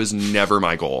 Like, that was never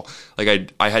my goal.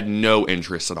 Like, I had no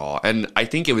interest at all. And I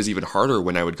think it was even harder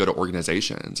when I would go to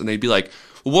organizations and they'd be like,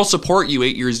 well, we'll support you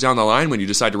 8 years down the line when you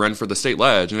decide to run for the state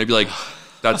ledge. And I'd be like,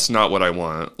 that's not what I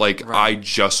want. Like, I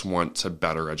just want to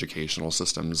better educational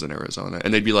systems in Arizona.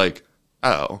 And they'd be like,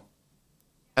 oh,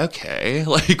 okay.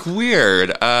 Like, weird.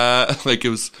 Like, it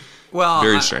was... Well,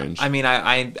 very strange. I mean,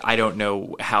 I don't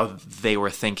know how they were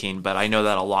thinking, but I know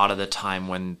that a lot of the time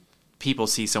when people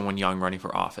see someone young running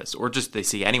for office, or just they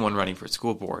see anyone running for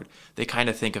school board, they kind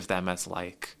of think of them as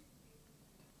like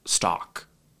stock.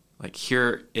 Like,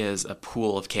 here is a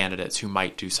pool of candidates who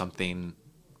might do something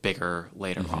bigger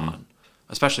later on,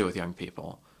 especially with young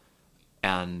people.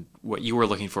 And what you were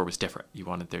looking for was different. You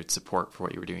wanted their support for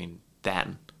what you were doing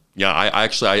then. Yeah,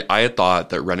 I had thought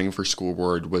that running for school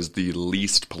board was the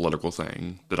least political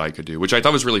thing that I could do, which I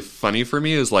thought was really funny for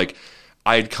me. Is like,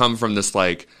 I'd come from this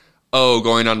like,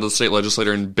 going on to the state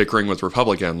legislature and bickering with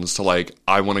Republicans to like,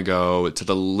 I want to go to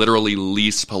the literally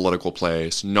least political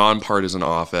place, nonpartisan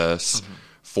office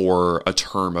for a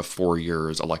term of 4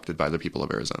 years elected by the people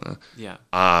of Arizona. Yeah.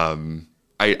 I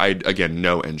again,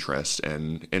 no interest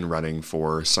in running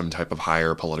for some type of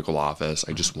higher political office.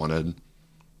 I just wanted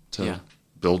to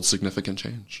build significant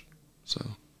change. So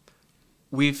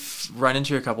we've run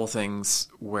into a couple things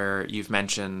where you've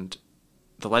mentioned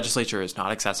the legislature is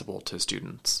not accessible to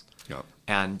students. Yeah.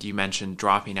 And you mentioned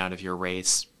dropping out of your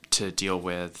race to deal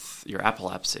with your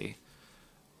epilepsy.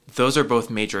 Those are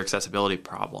both major accessibility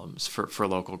problems for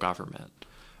local government.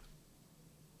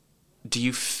 Do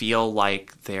you feel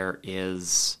like there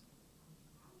is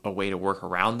a way to work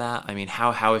around that? I mean,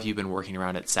 how have you been working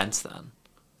around it since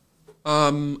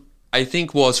then? I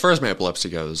think, well, as far as my epilepsy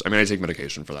goes, I mean, I take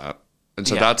medication for that. And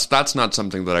so that's not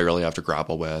something that I really have to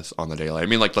grapple with on the daily. I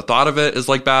mean, like, the thought of it is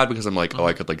like bad because I'm like,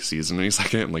 I could like seize in any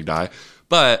second and like die.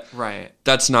 But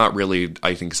that's not really,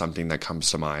 I think, something that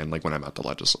comes to mind like when I'm at the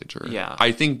legislature. Yeah.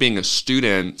 I think being a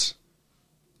student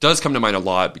does come to mind a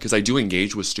lot because I do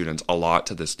engage with students a lot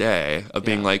to this day of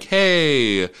being like,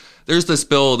 hey, there's this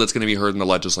bill that's going to be heard in the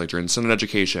legislature in Senate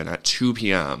Education at 2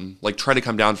 p.m. Like, try to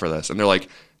come down for this. And they're like,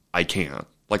 I can't.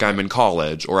 Like, I'm in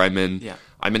college or I'm in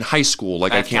high school.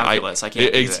 Like, I can't. Calculus. I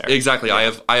can't be there. Exactly.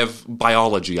 Yeah. I have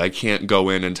biology. I can't go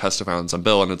in and testify on some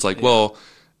bill. And it's like, well,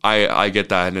 I get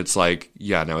that. And it's like,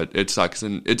 no, it sucks.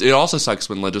 And it also sucks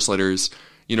when legislators,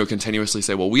 continuously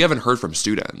say, well, we haven't heard from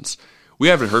students. We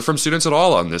haven't heard from students at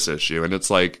all on this issue. And it's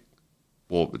like,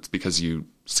 well, it's because you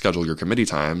schedule your committee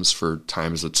times for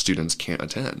times that students can't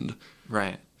attend.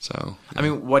 Right. So, I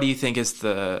mean, what do you think is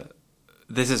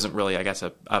this isn't really, I guess,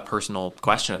 a personal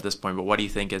question at this point, but what do you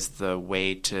think is the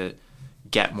way to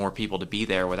get more people to be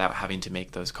there without having to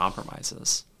make those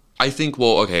compromises? I think,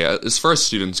 well, okay, as far as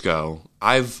students go,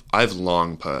 I've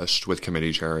long pushed with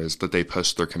committee chairs that they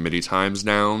push their committee times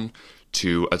down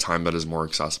to a time that is more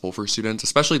accessible for students,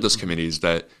 especially those committees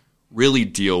that really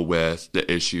deal with the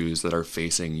issues that are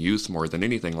facing youth more than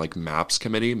anything, like MAPS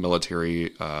committee,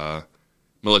 military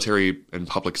and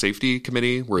public safety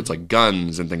committee, where it's like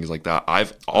guns and things like that.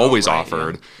 I've always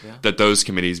offered that those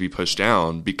committees be pushed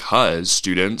down because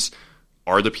students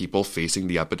are the people facing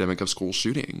the epidemic of school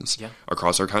shootings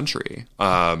across our country.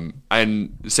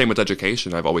 And same with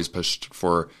education. I've always pushed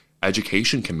for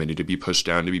education committee to be pushed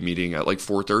down to be meeting at like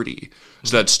 4:30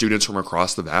 so that students from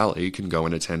across the valley can go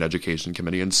and attend education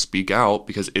committee and speak out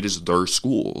because it is their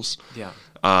schools.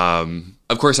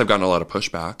 Of course, I've gotten a lot of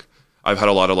pushback. I've had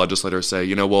a lot of legislators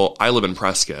say, well, I live in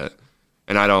Prescott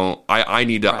and I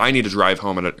need to drive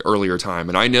home at an earlier time.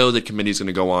 And I know the committee's going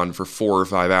to go on for 4 or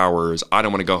 5 hours. I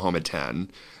don't want to go home at 10. And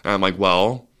I'm like,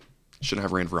 well, shouldn't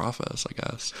have ran for office, I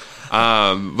guess.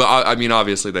 But I mean,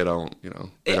 obviously they don't,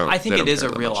 I think it is a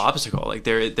real obstacle. Like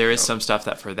there is some stuff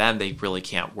that for them, they really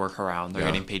can't work around. They're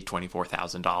getting paid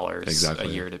 $24,000 a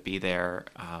year to be there.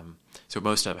 So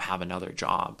most of them have another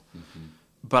job. Mm-hmm.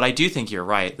 But I do think you're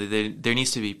right. There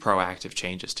needs to be proactive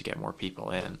changes to get more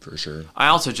people in. For sure. I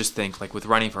also just think, like, with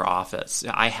running for office,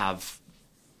 I have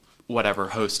whatever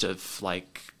host of,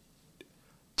 like,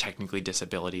 technically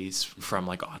disabilities from,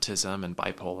 like, autism and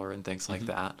bipolar and things like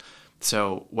that.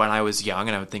 So when I was young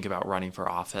and I would think about running for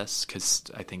office, because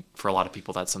I think for a lot of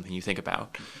people that's something you think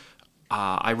about,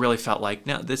 I really felt like,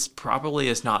 no, this probably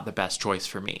is not the best choice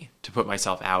for me to put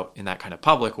myself out in that kind of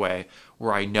public way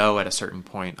where I know at a certain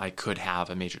point I could have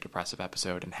a major depressive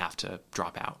episode and have to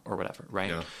drop out or whatever,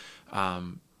 right? Yeah.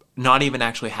 Not even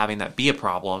actually having that be a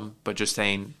problem, but just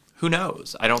saying, who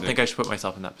knows? I don't think I should put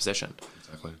myself in that position.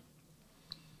 Exactly.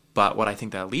 But what I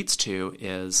think that leads to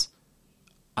is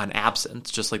an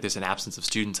absence, just like there's an absence of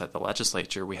students at the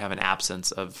legislature, we have an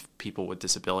absence of people with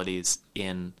disabilities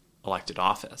in elected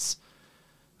office.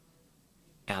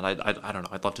 And I don't know.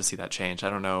 I'd love to see that change. I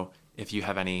don't know if you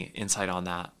have any insight on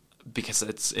that because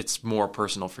it's more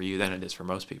personal for you than it is for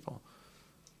most people.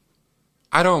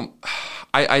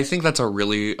 I think that's a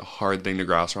really hard thing to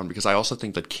grasp around because I also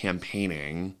think that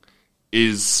campaigning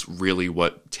is really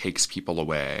what takes people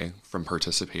away from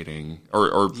participating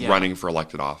or running for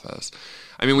elected office.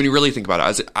 I mean, when you really think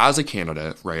about it, as a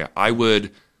candidate, right, I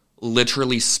would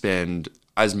literally spend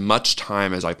as much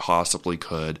time as I possibly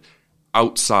could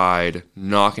outside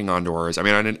knocking on doors. I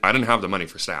mean, I didn't have the money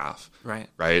for staff.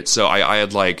 Right. So I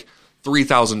had like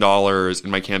 $3,000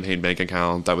 in my campaign bank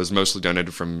account that was mostly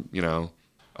donated from,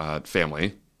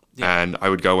 family. Yeah. And I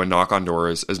would go and knock on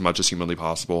doors as much as humanly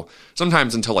possible,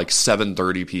 sometimes until like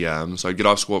 7:30 p.m. So I'd get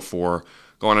off school at 4,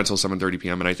 go on until 7:30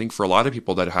 p.m. And I think for a lot of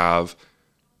people that have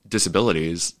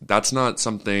disabilities, that's not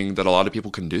something that a lot of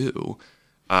people can do.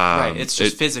 Right, it's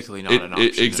just physically not an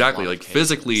option. Exactly, like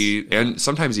physically and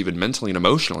sometimes even mentally and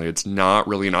emotionally, it's not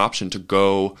really an option to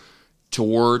go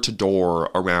door to door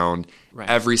around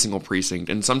every single precinct,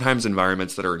 and sometimes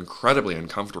environments that are incredibly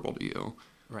uncomfortable to you.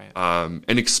 Right.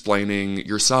 And explaining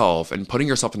yourself and putting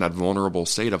yourself in that vulnerable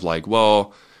state of like,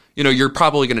 well, you're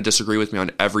probably going to disagree with me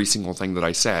on every single thing that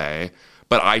I say,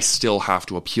 but I still have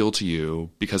to appeal to you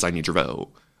because I need your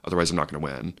vote. Otherwise, I'm not going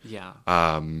to win. Yeah.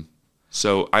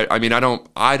 So I mean,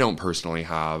 I don't personally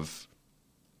have,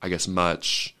 I guess,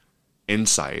 much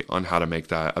insight on how to make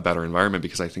that a better environment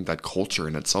because I think that culture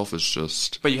in itself is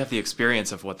just. But you have the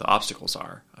experience of what the obstacles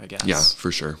are, I guess. Yeah,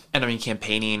 for sure. And I mean,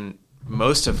 campaigning,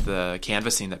 most of the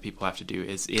canvassing that people have to do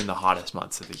is in the hottest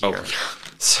months of the year.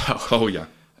 Oh, yeah. So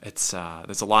it's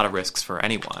there's a lot of risks for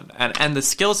anyone, and the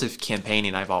skills of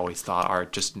campaigning I've always thought are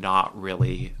just not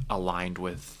really aligned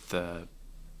with the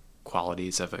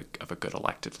qualities of a good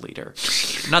elected leader.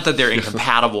 Not that they're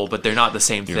incompatible, but they're not the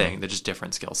same thing. They're just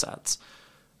different skill sets.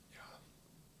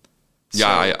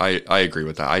 Yeah, I agree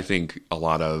with that. I think a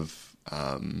lot of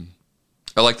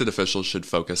elected officials should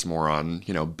focus more on,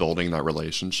 building that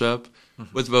relationship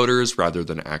with voters rather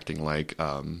than acting like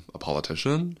a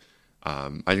politician. I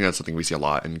think that's something we see a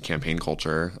lot in campaign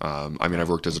culture. I mean, I've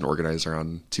worked as an organizer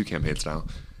on 2 campaigns now.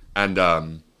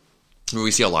 And we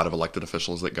see a lot of elected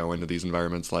officials that go into these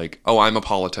environments like, oh, I'm a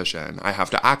politician. I have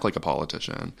to act like a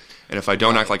politician. And if I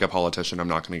don't act like a politician, I'm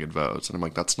not going to get votes. And I'm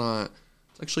like, it's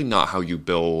actually not how you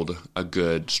build a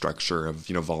good structure of,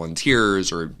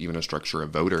 volunteers or even a structure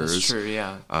of voters. That's true,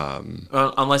 yeah.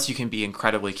 Unless you can be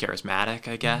incredibly charismatic,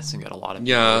 I guess, and get a lot of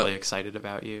people really excited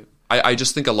about you. I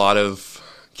just think a lot of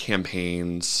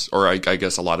campaigns, or I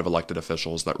guess a lot of elected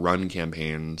officials that run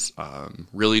campaigns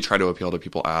really try to appeal to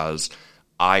people as,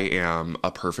 I am a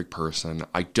perfect person.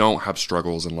 I don't have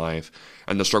struggles in life.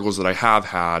 And the struggles that I have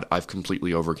had, I've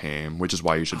completely overcame, which is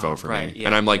why you should vote for me. Yeah,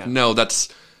 and I'm like, no, it's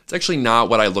actually not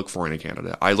what I look for in a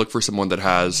candidate. I look for someone that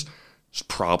has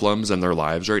problems in their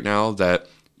lives right now that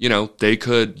they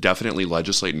could definitely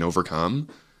legislate and overcome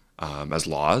as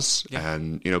laws,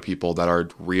 and people that are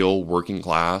real working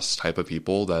class type of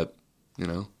people that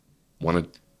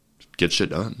want to get shit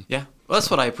done. Yeah. Well, that's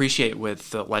what I appreciate with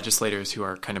the legislators who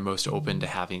are kind of most open to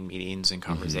having meetings and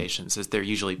conversations, is they're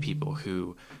usually people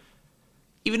who,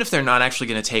 even if they're not actually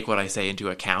going to take what I say into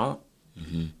account,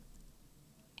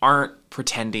 aren't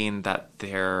pretending that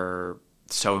they're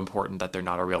so important that they're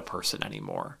not a real person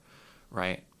anymore,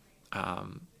 right?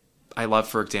 I love,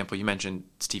 for example, you mentioned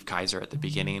Steve Kaiser at the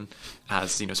beginning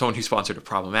as someone who sponsored a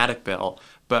problematic bill,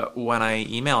 but when I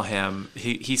email him,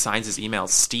 he signs his emails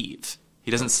Steve. He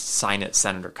doesn't sign it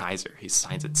Senator Kaiser. He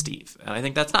signs it Steve, and I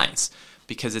think that's nice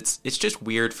because it's just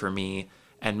weird for me,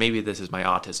 and maybe this is my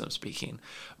autism speaking,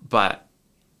 but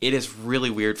it is really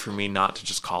weird for me not to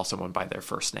just call someone by their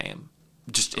first name,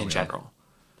 just in general.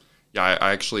 Yeah,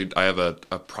 I have a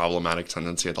problematic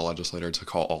tendency at the legislature to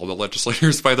call all the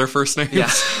legislators by their first names. Yeah.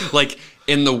 Like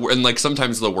in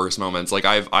sometimes the worst moments. Like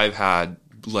I've had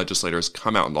legislators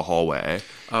come out in the hallway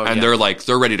and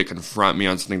they're ready to confront me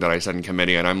on something that I said in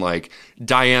committee, and I'm like,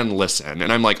 Diane, listen,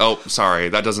 and I'm like, oh, sorry,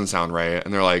 that doesn't sound right,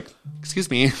 and they're like, excuse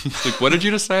me, like, what did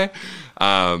you just say?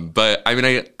 But I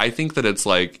mean, I think that it's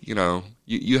like,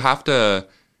 you have to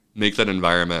make that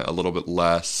environment a little bit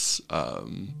less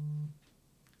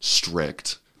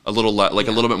strict, a little a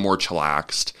little bit more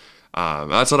chillaxed.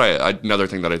 That's what another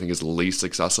thing that I think is least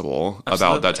accessible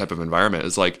about that type of environment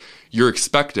is like you're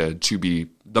expected to be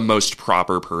the most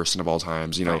proper person of all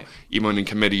times. Even in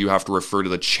committee, you have to refer to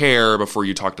the chair before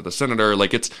you talk to the senator.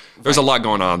 Like there's a lot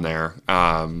going on there.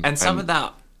 And some of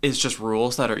that is just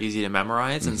rules that are easy to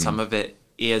memorize, and some of it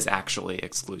is actually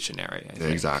exclusionary, I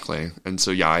think. Exactly. And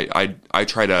so, yeah, I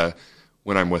try to,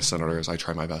 when I'm with senators, I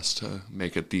try my best to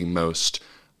make it the most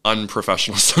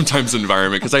unprofessional sometimes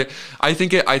environment, because I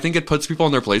think it puts people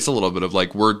in their place a little bit of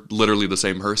like, we're literally the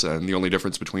same person. The only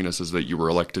difference between us is that you were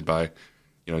elected by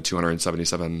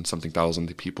 277 something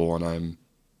thousand people and I'm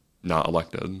not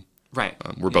elected. Right.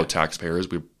 We're both taxpayers.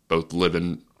 We both live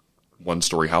in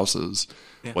one-story houses.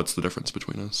 Yeah. What's the difference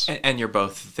between us? And you're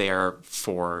both there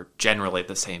for generally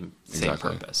the same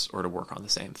purpose, or to work on the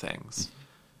same things.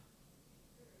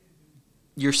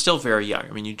 You're still very young.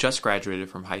 I mean, you just graduated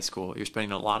from high school. You're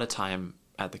spending a lot of time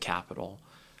at the Capitol.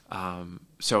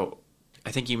 So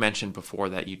I think you mentioned before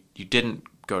that you didn't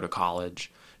go to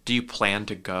college. Do you plan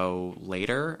to go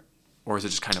later, or is it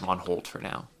just kind of on hold for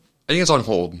now? I think it's on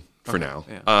hold for now.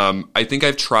 Yeah. I think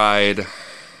I've tried,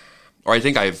 or I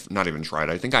think I've not even tried.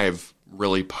 I think I've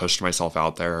really pushed myself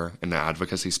out there in the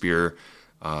advocacy sphere,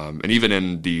 and even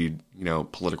in the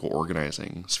political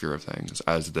organizing sphere of things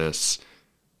as this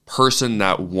person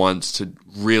that wants to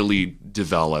really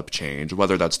develop change,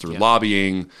 whether that's through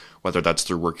lobbying, whether that's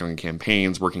through working on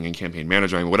campaigns, working in campaign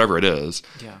management, whatever it is.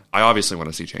 Yeah. I obviously want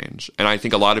to see change. And I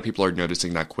think a lot of people are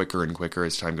noticing that quicker and quicker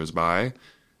as time goes by.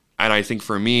 And I think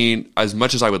for me, as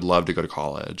much as I would love to go to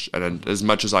college, and as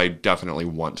much as I definitely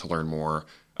want to learn more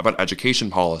about education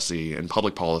policy and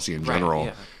public policy in general,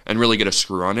 and really get a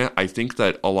screw on it, I think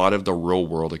that a lot of the real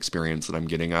world experience that I'm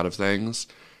getting out of things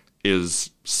is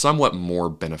somewhat more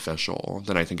beneficial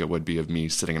than I think it would be of me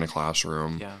sitting in a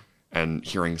classroom and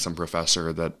hearing some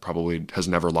professor that probably has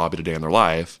never lobbied a day in their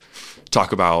life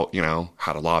talk about,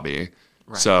 how to lobby.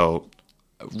 Right. So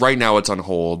right now it's on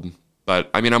hold, but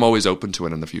I mean, I'm always open to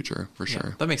it in the future for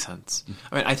sure. That makes sense.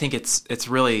 I mean, I think it's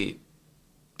really,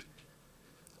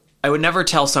 I would never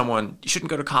tell someone you shouldn't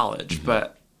go to college,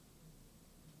 but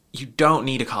you don't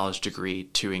need a college degree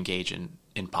to engage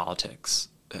in politics.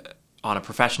 On a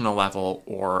professional level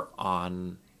or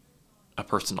on a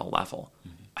personal level.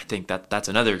 I think that's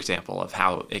another example of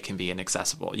how it can be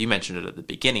inaccessible. You mentioned it at the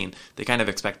beginning. They kind of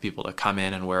expect people to come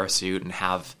in and wear a suit and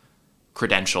have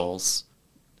credentials.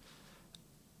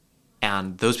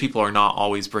 And those people are not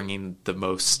always bringing the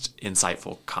most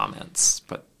insightful comments,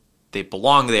 but they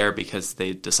belong there because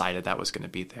they decided that was going to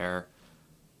be their,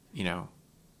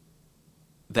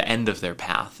 the end of their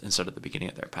path instead of the beginning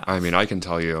of their path. I mean, I can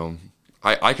tell you,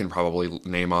 I can probably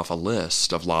name off a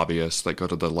list of lobbyists that go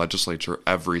to the legislature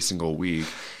every single week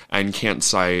and can't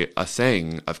cite a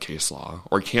thing of case law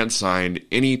or can't cite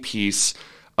any piece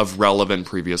of relevant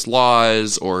previous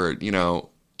laws or,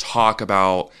 talk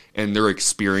about in their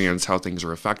experience how things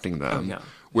are affecting them. Oh, yeah.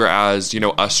 Whereas,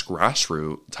 us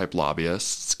grassroots type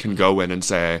lobbyists can go in and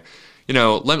say,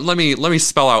 let me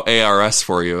spell out ARS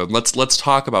for you, and let's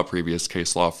talk about previous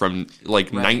case law from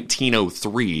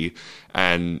 1903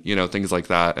 and things like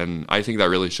that. And I think that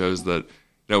really shows that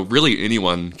really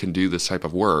anyone can do this type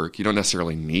of work. You don't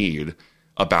necessarily need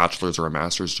a bachelor's or a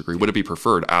master's degree. Would it be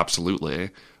preferred? Absolutely.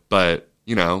 But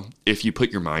if you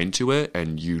put your mind to it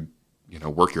and you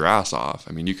work your ass off.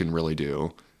 I mean, you can really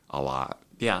do a lot.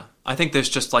 Yeah. I think there's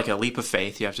just like a leap of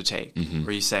faith you have to take Mm-hmm.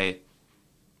 where you say,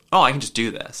 oh, I can just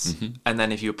do this. Mm-hmm. And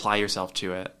then if you apply yourself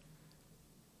to it,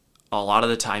 a lot of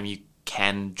the time you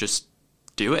can just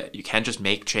do it. You can just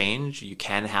make change. You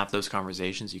can have those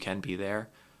conversations. You can be there.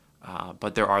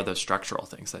 But there are those structural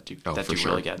things that do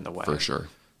sure. really get in the way. For sure.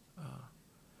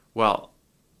 Well,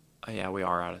 yeah, we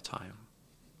are out of time.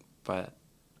 But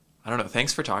I don't know.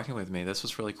 Thanks for talking with me. This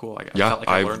was really cool. I felt like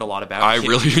I learned a lot about you. I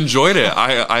really enjoyed it.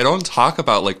 I don't talk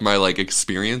about like my like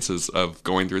experiences of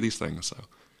going through these things, so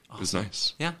it was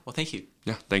nice. Yeah. Well, thank you.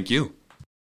 Yeah, thank you.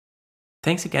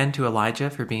 Thanks again to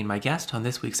Elijah for being my guest on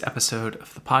this week's episode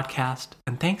of the podcast,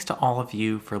 and thanks to all of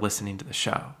you for listening to the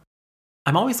show.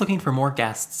 I'm always looking for more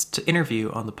guests to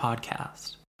interview on the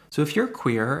podcast. So if you're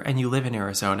queer and you live in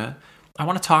Arizona, I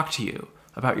want to talk to you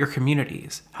about your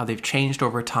communities, how they've changed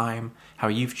over time, how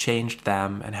you've changed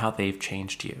them, and how they've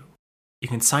changed you. You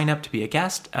can sign up to be a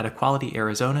guest at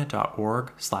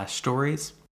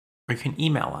equalityarizona.org/stories, or you can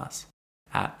email us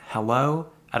at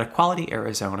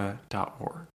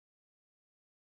hello@equalityarizona.org.